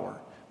power.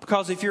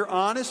 Because if you're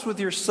honest with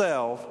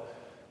yourself,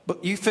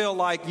 but you feel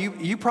like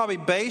you probably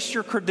base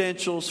your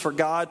credentials for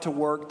God to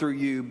work through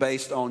you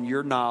based on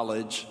your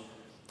knowledge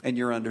and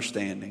your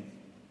understanding,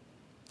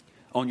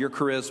 on your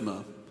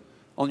charisma,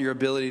 on your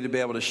ability to be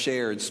able to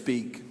share and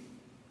speak.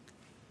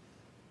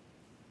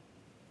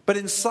 But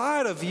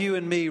inside of you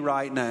and me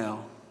right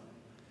now,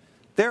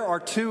 there are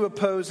two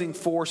opposing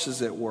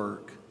forces at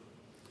work.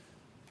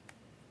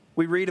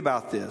 We read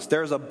about this.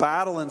 There's a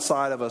battle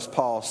inside of us,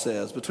 Paul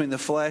says, between the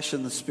flesh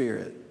and the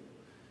Spirit.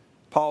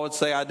 Paul would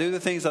say, I do the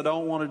things I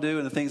don't want to do,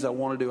 and the things I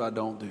want to do, I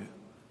don't do.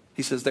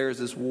 He says, there is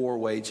this war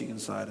waging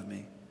inside of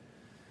me.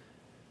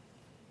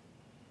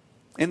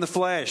 In the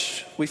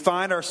flesh, we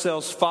find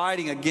ourselves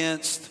fighting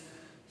against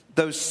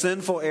those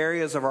sinful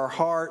areas of our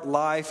heart,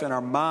 life, and our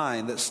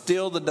mind that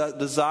still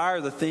desire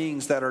the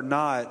things that are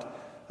not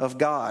of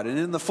God. And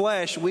in the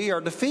flesh, we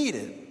are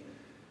defeated.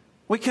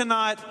 We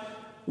cannot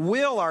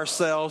will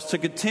ourselves to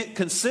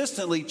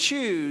consistently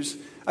choose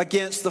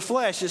against the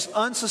flesh. It's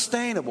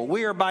unsustainable.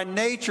 We are by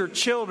nature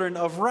children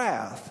of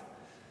wrath.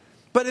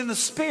 But in the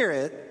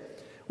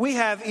Spirit, we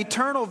have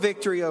eternal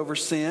victory over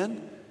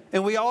sin,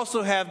 and we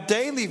also have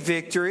daily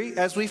victory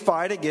as we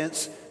fight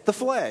against the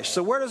flesh.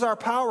 So where does our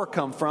power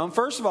come from?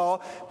 First of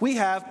all, we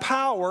have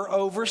power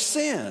over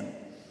sin.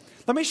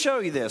 Let me show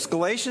you this.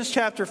 Galatians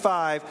chapter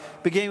 5,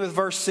 beginning with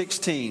verse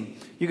 16.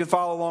 You can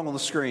follow along on the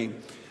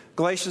screen.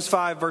 Galatians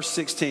 5, verse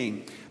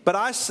 16. But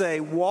I say,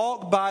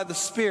 walk by the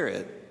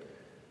Spirit.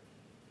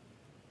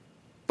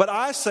 But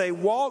I say,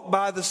 walk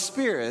by the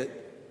Spirit,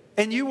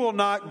 and you will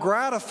not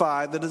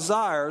gratify the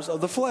desires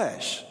of the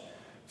flesh.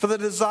 For the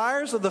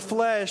desires of the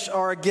flesh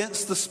are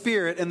against the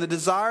Spirit, and the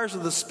desires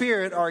of the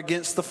Spirit are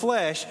against the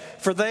flesh.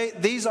 For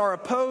these are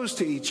opposed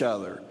to each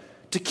other,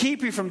 to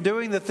keep you from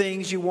doing the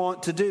things you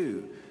want to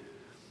do.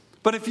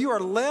 But if you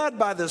are led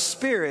by the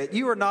Spirit,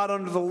 you are not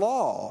under the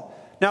law.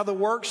 Now the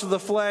works of the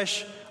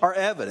flesh are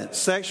evident: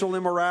 sexual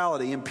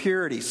immorality,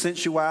 impurity,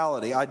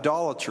 sensuality,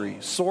 idolatry,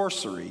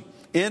 sorcery,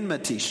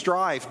 enmity,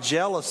 strife,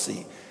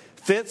 jealousy,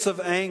 fits of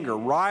anger,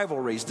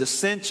 rivalries,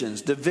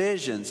 dissensions,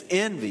 divisions,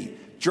 envy,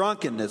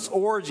 drunkenness,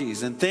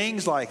 orgies, and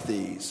things like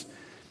these,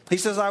 He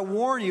says, I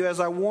warn you, as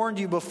I warned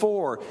you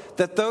before,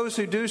 that those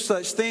who do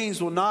such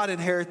things will not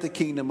inherit the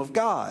kingdom of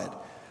God.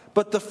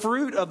 But the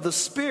fruit of the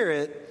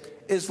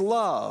Spirit is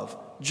love,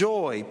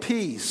 joy,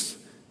 peace,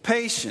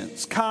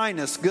 patience,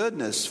 kindness,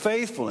 goodness,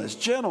 faithfulness,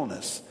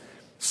 gentleness,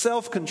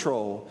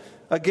 self-control.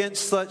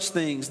 Against such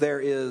things there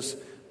is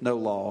no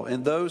law.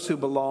 And those who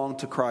belong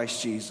to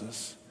Christ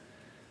Jesus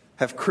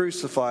have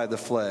crucified the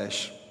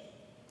flesh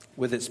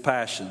with its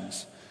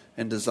passions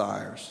and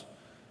desires.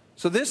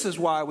 So this is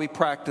why we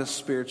practice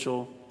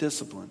spiritual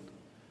discipline.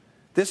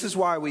 This is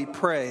why we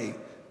pray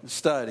and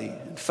study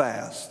and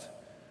fast.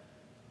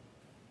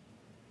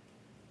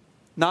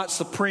 Not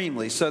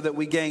supremely so that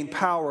we gain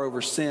power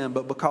over sin,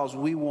 but because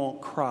we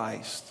want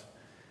Christ.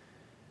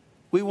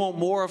 We want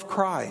more of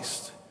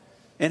Christ.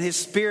 And His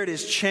Spirit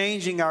is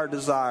changing our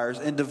desires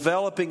and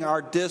developing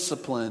our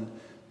discipline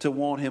to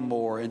want Him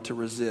more and to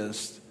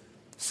resist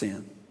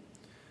sin.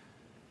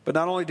 But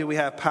not only do we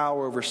have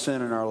power over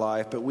sin in our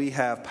life, but we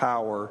have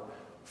power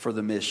for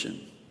the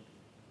mission.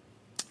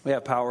 We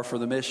have power for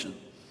the mission.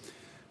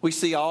 We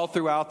see all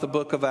throughout the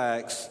book of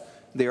Acts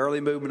the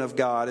early movement of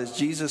God as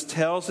Jesus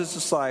tells His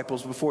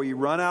disciples, before you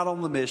run out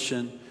on the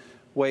mission,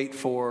 wait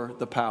for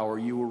the power.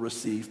 You will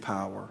receive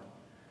power.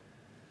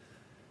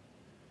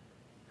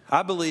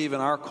 I believe in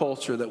our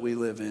culture that we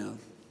live in,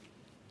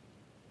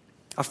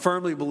 I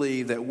firmly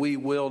believe that we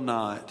will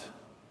not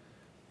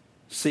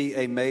see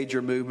a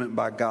major movement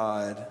by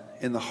God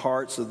in the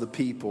hearts of the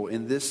people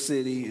in this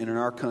city and in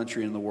our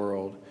country and the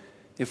world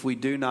if we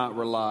do not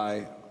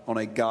rely on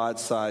a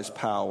God-sized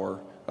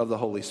power of the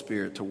Holy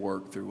Spirit to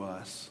work through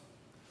us.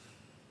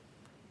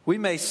 We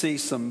may see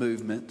some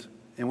movement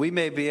and we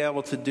may be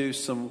able to do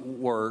some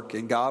work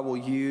and God will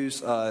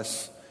use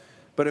us,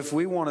 but if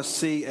we want to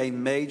see a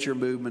major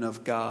movement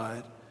of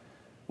God,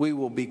 we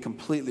will be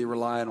completely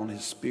reliant on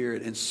His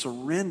Spirit and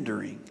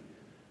surrendering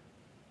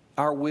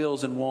our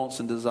wills and wants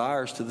and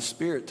desires to the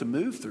Spirit to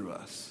move through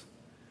us.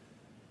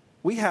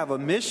 We have a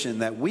mission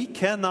that we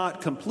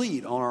cannot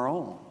complete on our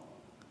own.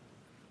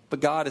 But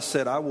God has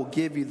said, I will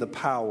give you the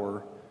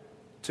power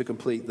to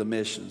complete the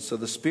mission. So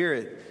the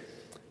Spirit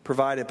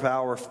provided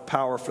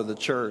power for the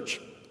church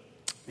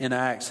in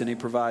Acts, and He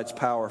provides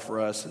power for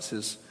us as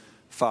His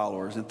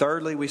followers. And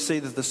thirdly, we see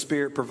that the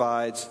Spirit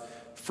provides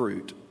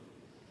fruit.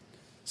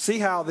 See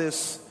how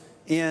this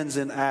ends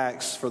in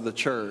Acts for the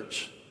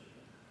church.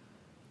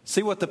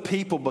 See what the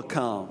people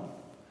become.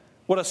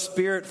 What a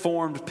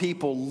Spirit-formed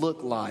people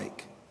look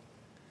like.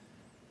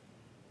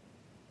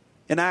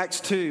 In Acts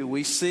 2,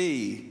 we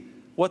see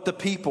what the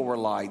people were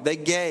like. They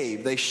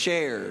gave, they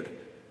shared.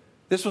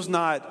 This was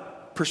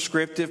not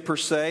prescriptive per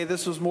se.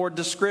 This was more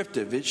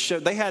descriptive. It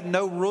showed they had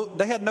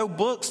no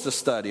books to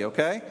study,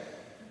 okay?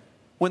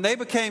 When they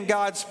became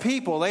God's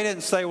people, they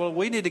didn't say, well,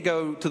 we need to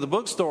go to the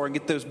bookstore and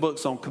get those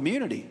books on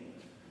community.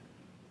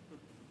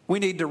 We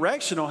need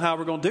direction on how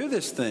we're going to do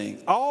this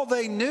thing. All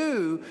they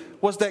knew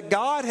was that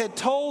God had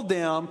told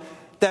them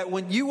that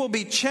when you will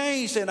be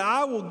changed and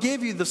I will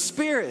give you the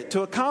Spirit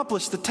to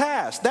accomplish the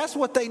task. That's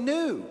what they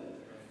knew.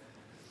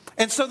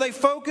 And so they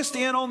focused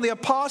in on the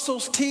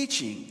apostles'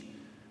 teaching.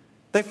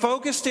 They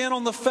focused in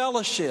on the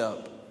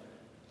fellowship.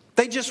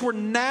 They just were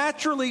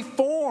naturally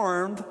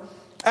formed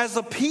as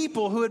a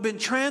people who had been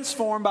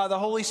transformed by the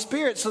Holy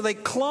Spirit. So they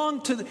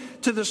clung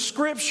to the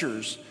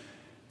Scriptures.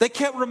 They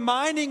kept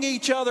reminding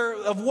each other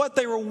of what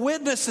they were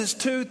witnesses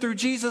to through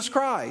Jesus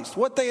Christ,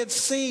 what they had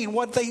seen,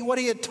 what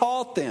He had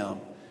taught them.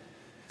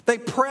 They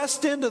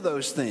pressed into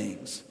those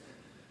things.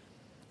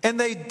 And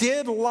they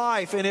did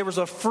life, and there was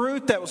a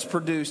fruit that was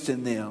produced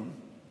in them.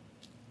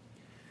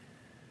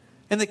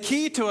 And the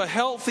key to a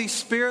healthy,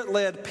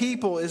 Spirit-led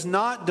people is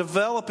not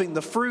developing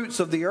the fruits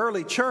of the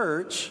early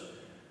church,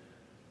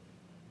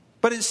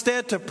 but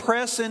instead to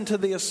press into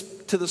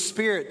the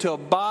Spirit, to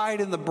abide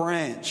in the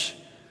branch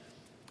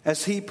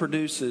as He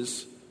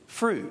produces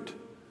fruit.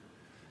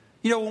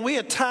 You know, when we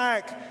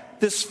attack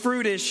this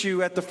fruit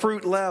issue at the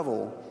fruit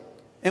level,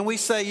 and we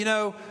say, you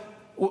know,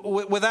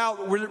 without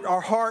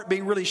our heart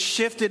being really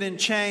shifted and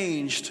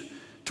changed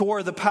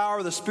toward the power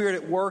of the Spirit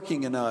at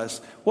working in us,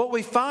 what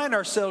we find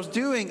ourselves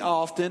doing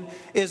often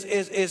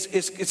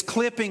is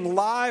clipping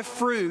live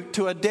fruit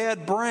to a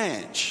dead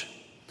branch.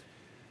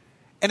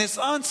 And it's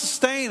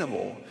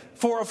unsustainable.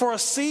 For a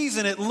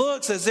season, it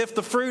looks as if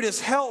the fruit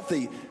is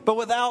healthy, but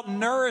without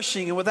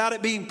nourishing and without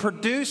it being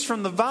produced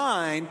from the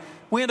vine,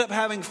 we end up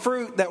having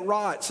fruit that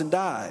rots and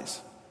dies.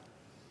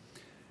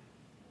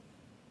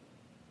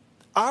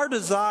 Our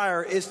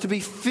desire is to be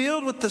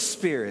filled with the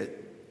Spirit,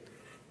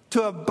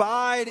 to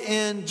abide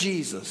in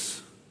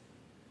Jesus,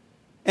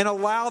 and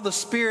allow the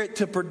Spirit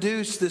to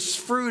produce this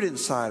fruit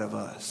inside of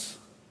us.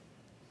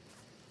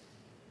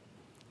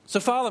 So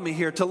follow me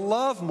here, to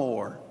love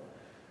more,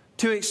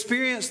 to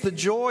experience the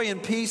joy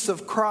and peace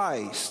of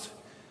Christ,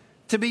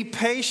 to be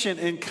patient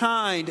and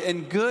kind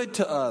and good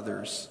to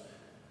others,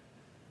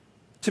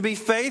 to be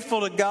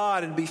faithful to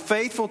God and be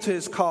faithful to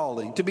His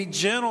calling, to be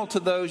gentle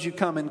to those you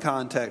come in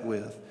contact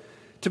with,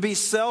 to be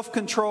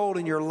self-controlled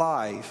in your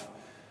life.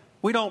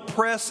 We don't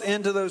press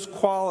into those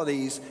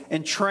qualities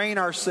and train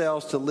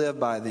ourselves to live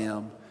by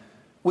them,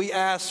 We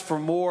ask for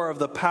more of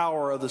the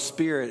power of the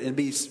Spirit and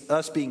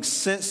us being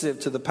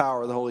sensitive to the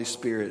power of the Holy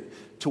Spirit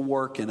to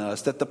work in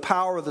us, that the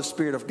power of the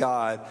Spirit of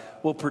God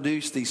will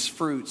produce these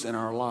fruits in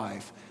our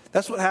life.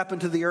 That's what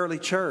happened to the early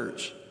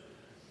church.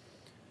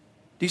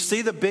 Do you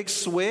see the big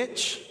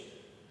switch?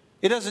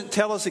 It doesn't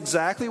tell us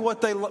exactly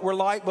what they were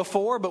like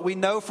before, but we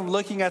know from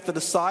looking at the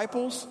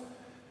disciples,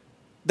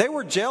 they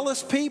were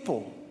jealous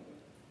people.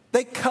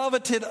 They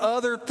coveted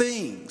other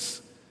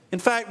things. In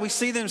fact, we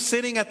see them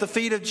sitting at the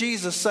feet of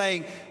Jesus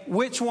saying,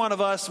 which one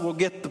of us will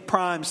get the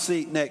prime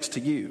seat next to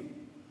you?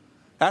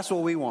 That's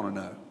what we want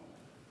to know.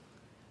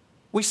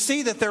 We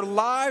see that their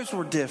lives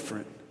were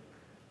different.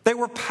 They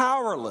were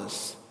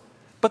powerless.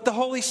 But the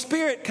Holy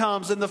Spirit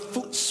comes and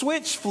the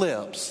switch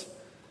flips.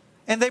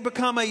 And they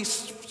become a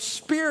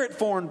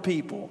Spirit-formed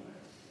people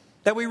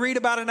that we read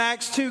about in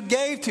Acts 2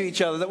 gave to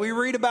each other, that we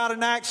read about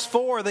in Acts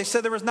 4. They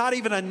said there was not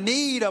even a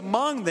need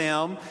among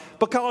them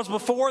because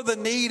before the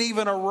need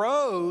even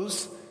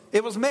arose,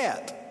 it was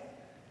met.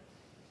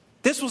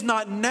 This was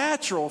not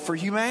natural for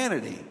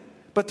humanity,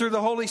 but through the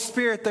Holy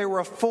Spirit, they were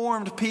a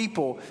formed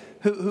people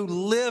who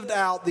lived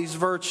out these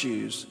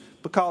virtues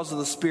because of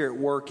the Spirit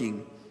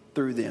working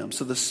through them.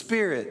 So the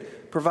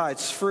Spirit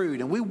provides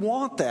fruit, and we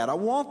want that. I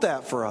want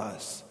that for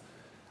us.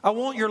 I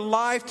want your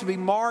life to be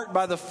marked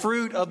by the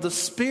fruit of the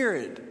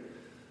Spirit.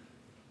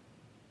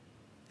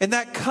 And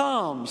that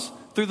comes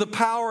through the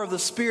power of the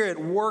Spirit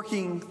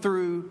working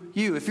through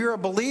you. If you're a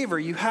believer,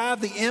 you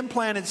have the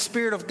implanted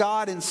Spirit of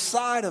God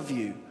inside of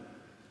you.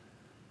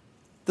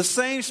 The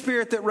same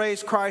Spirit that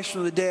raised Christ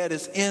from the dead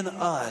is in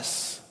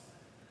us.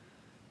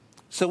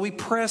 So we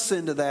press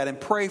into that and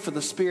pray for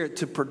the Spirit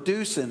to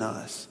produce in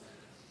us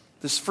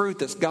this fruit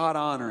that's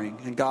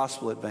God-honoring and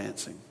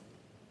gospel-advancing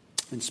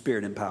and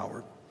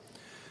Spirit-empowered.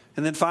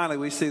 And then finally,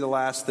 we see the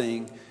last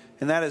thing,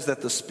 and that is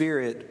that the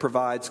Spirit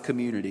provides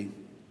community.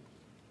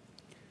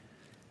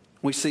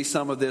 We see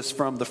some of this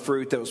from the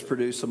fruit that was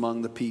produced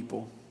among the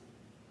people.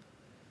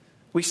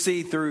 We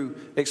see through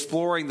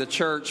exploring the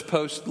church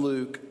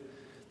post-Luke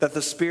that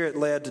the Spirit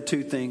led to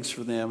two things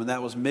for them, and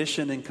that was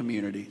mission and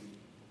community.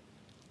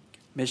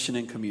 Mission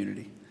and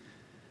community.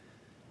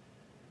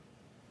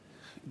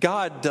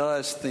 God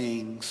does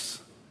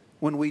things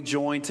when we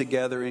join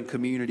together in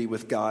community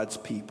with God's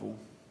people.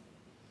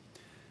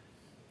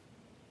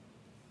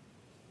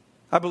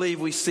 I believe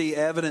we see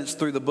evidence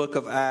through the book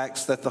of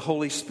Acts that the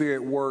Holy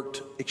Spirit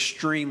worked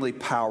extremely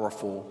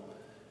powerful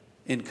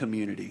in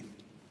community.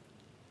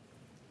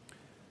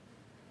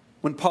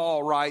 When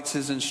Paul writes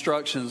his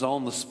instructions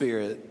on the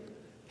Spirit,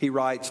 he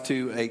writes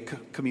to a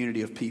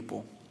community of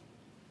people.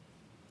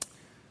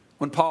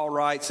 When Paul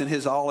writes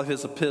in all of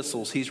his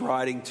epistles, he's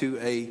writing to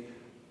a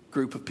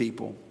group of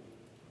people.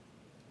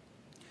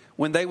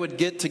 When they would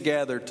get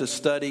together to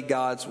study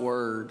God's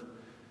Word,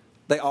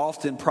 they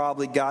often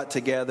probably got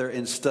together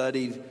and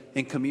studied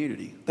in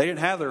community. They didn't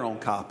have their own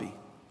copy.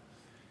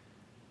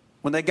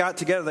 When they got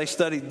together, they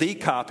studied the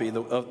copy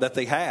that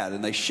they had,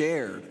 and they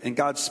shared, and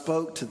God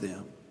spoke to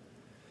them.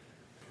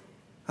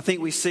 I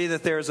think we see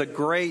that there's a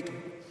great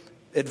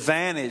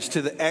advantage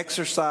to the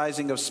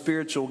exercising of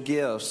spiritual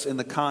gifts in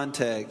the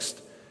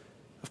context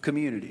of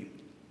community.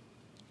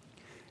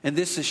 And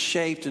this is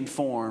shaped and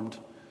formed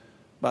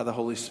by the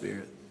Holy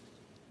Spirit.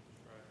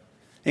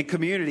 In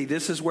community,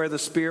 this is where the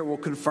Spirit will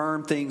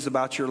confirm things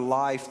about your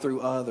life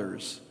through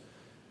others.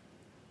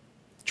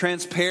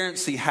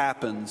 Transparency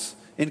happens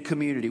in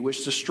community,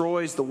 which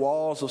destroys the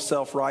walls of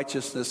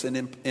self-righteousness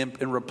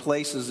and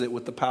replaces it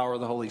with the power of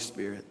the Holy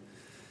Spirit.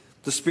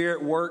 The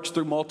Spirit works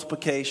through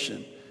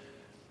multiplication.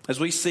 As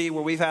we see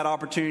where we've had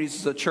opportunities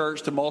as a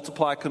church to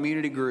multiply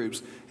community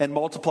groups and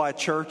multiply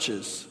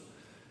churches,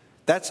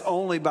 that's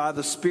only by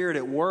the Spirit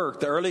at work.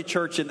 The early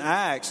church in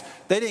Acts,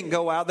 they didn't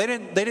go out. They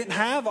didn't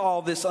have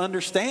all this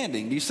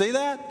understanding. Do you see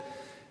that?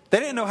 They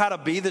didn't know how to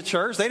be the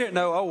church. They didn't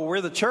know,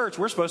 we're the church.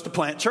 We're supposed to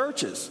plant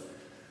churches.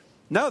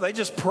 No, they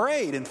just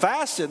prayed and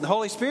fasted. And the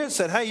Holy Spirit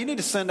said, hey, you need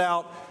to send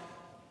out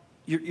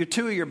your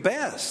two of your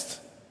best.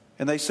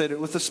 And they said,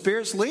 with the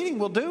Spirit's leading,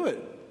 we'll do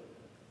it.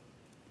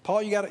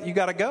 Paul, you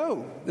got to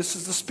go. This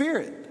is the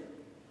Spirit.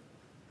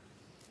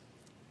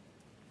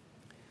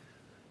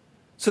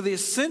 So the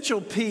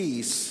essential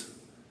piece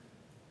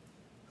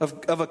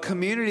of a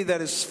community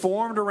that is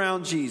formed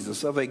around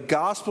Jesus, of a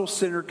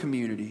gospel-centered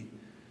community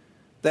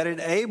that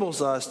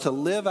enables us to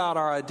live out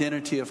our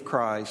identity of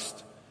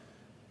Christ,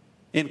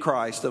 in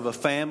Christ, of a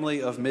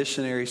family of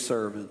missionary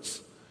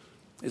servants,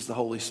 is the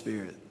Holy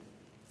Spirit.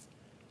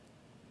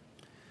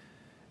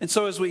 And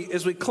so as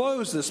we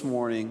close this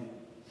morning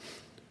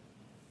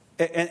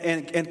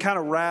and kind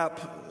of wrap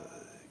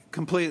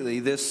completely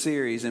this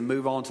series and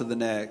move on to the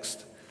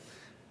next,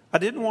 I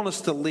didn't want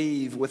us to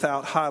leave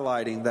without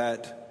highlighting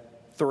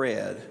that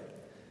thread.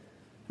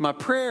 My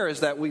prayer is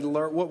that we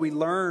learn what we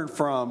learned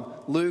from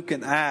Luke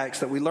and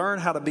Acts, that we learn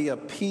how to be a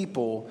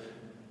people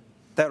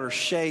that are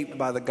shaped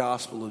by the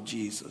gospel of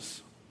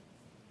Jesus.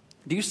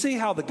 Do you see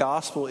how the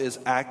gospel is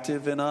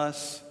active in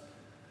us?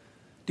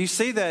 Do you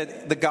see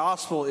that the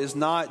gospel is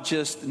not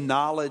just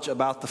knowledge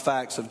about the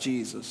facts of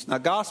Jesus? Now,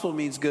 gospel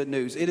means good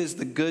news. It is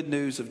the good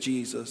news of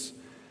Jesus.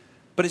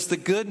 But it's the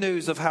good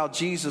news of how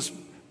Jesus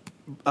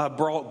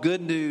brought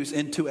good news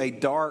into a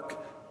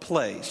dark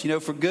place. You know,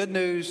 for good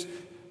news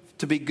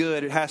to be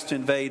good, it has to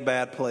invade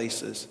bad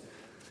places.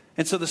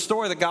 And so the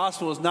story of the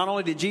gospel is not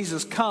only did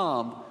Jesus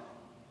come,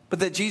 but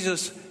that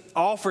Jesus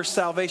offers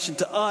salvation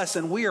to us,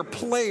 and we are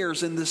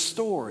players in this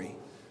story.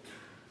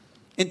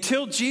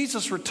 Until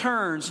Jesus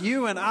returns,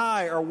 you and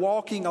I are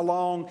walking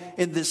along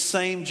in this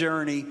same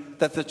journey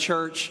that the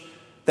church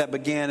that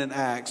began in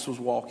Acts was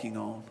walking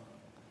on.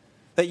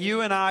 That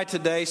you and I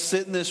today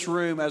sit in this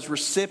room as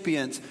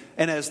recipients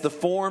and as the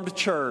formed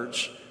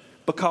church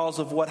because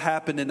of what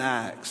happened in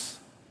Acts.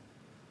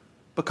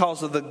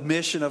 Because of the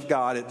mission of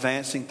God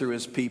advancing through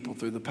His people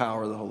through the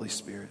power of the Holy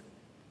Spirit.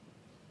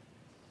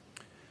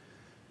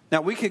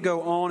 Now, we could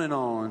go on and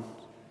on.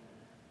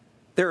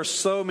 There are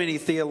so many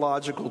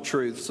theological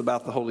truths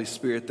about the Holy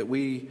Spirit that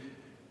we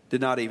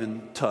did not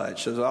even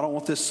touch. I don't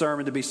want this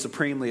sermon to be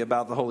supremely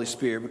about the Holy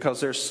Spirit,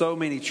 because there's so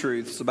many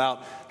truths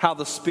about how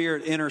the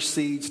Spirit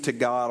intercedes to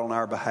God on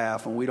our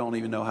behalf and we don't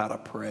even know how to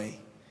pray.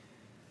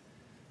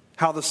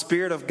 How the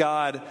Spirit of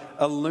God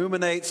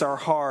illuminates our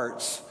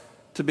hearts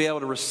to be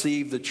able to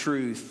receive the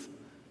truth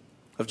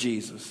of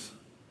Jesus.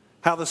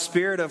 How the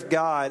Spirit of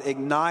God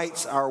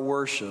ignites our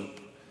worship.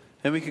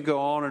 And we could go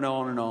on and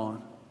on and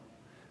on.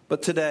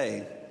 But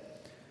today,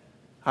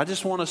 I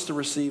just want us to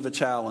receive a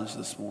challenge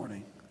this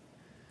morning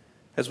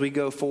as we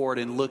go forward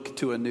and look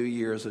to a new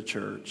year as a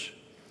church.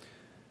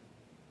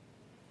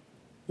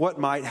 What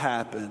might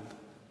happen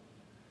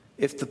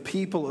if the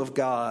people of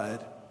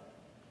God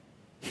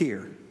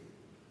here,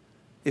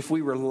 if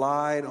we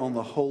relied on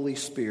the Holy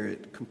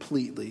Spirit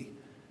completely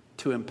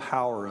to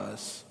empower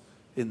us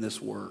in this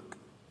work?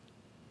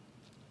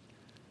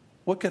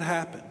 What could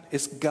happen?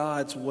 It's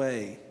God's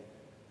way.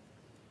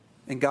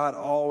 And God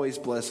always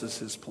blesses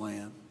His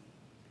plan.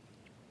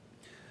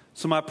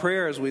 So my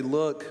prayer as we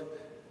look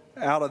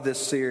out of this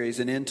series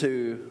and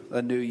into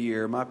a new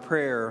year, my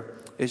prayer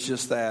is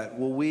just that.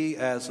 Will we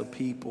as a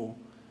people,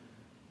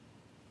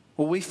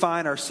 will we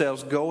find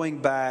ourselves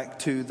going back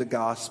to the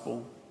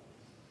gospel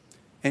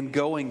and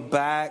going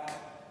back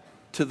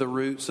to the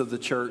roots of the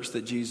church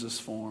that Jesus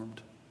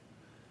formed,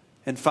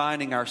 and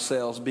finding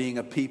ourselves being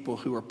a people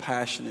who are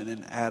passionate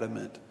and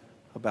adamant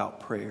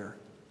about prayer?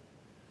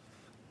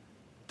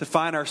 To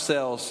find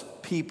ourselves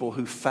people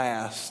who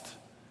fast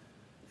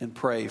and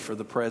pray for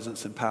the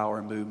presence and power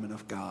and movement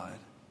of God.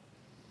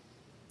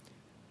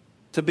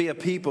 To be a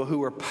people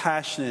who are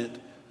passionate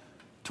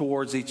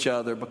towards each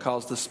other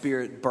because the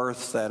Spirit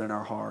births that in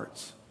our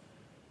hearts.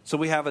 So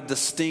we have a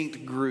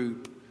distinct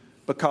group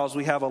because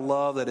we have a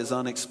love that is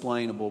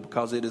unexplainable,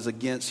 because it is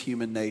against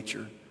human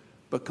nature,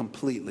 but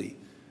completely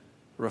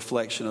a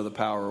reflection of the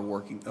power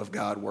of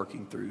God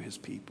working through His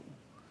people.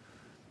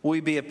 Will we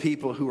be a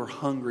people who are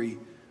hungry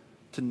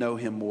to know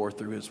Him more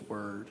through His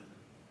Word?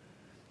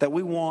 That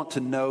we want to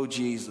know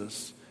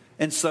Jesus.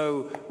 And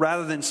so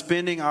rather than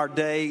spending our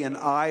day in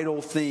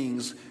idle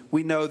things,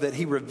 we know that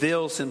He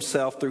reveals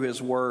Himself through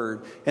His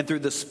Word and through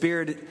the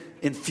Spirit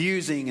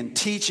infusing and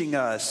teaching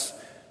us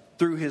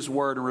through His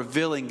Word and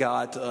revealing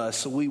God to us.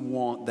 So we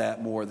want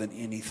that more than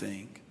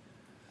anything.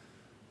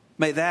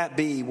 May that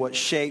be what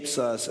shapes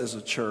us as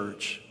a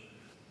church.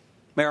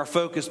 May our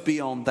focus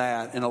be on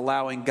that and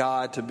allowing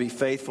God to be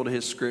faithful to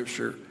His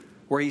Scripture,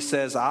 where He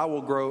says, I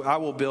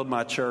will build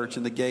my church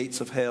and the gates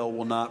of hell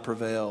will not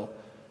prevail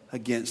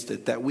against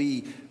it. That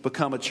we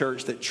become a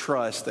church that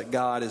trusts that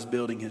God is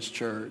building His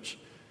church.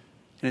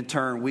 And in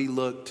turn, we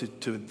look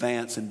to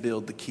advance and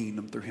build the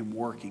kingdom through Him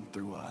working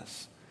through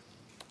us.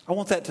 I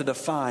want that to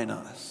define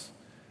us.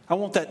 I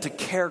want that to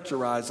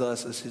characterize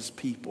us as His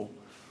people.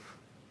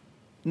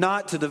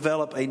 Not to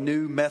develop a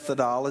new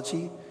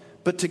methodology,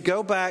 but to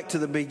go back to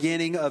the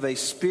beginning of a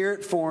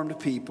Spirit-formed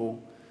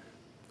people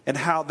and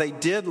how they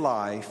did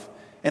life,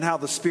 and how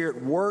the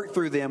Spirit worked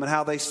through them, and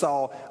how they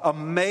saw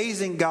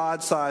amazing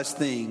God-sized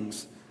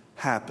things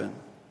happen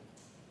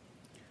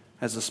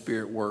as the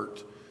Spirit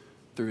worked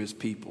through His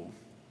people.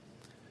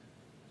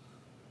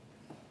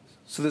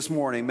 So this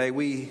morning, may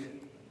we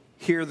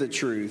hear the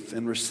truth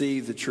and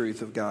receive the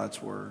truth of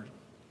God's Word.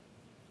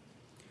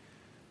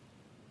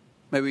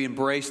 May we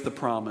embrace the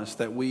promise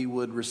that we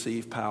would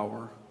receive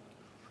power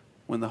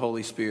when the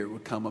Holy Spirit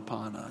would come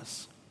upon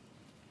us.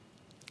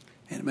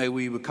 And may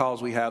we,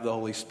 because we have the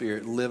Holy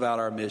Spirit, live out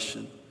our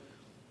mission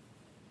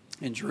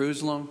in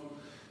Jerusalem,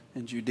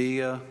 in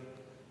Judea,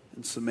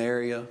 in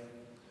Samaria,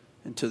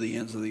 and to the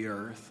ends of the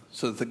earth,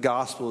 so that the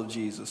gospel of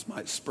Jesus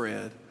might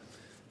spread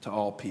to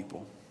all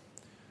people.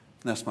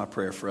 And that's my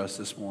prayer for us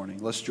this morning.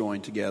 Let's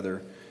join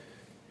together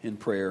in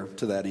prayer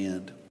to that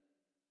end.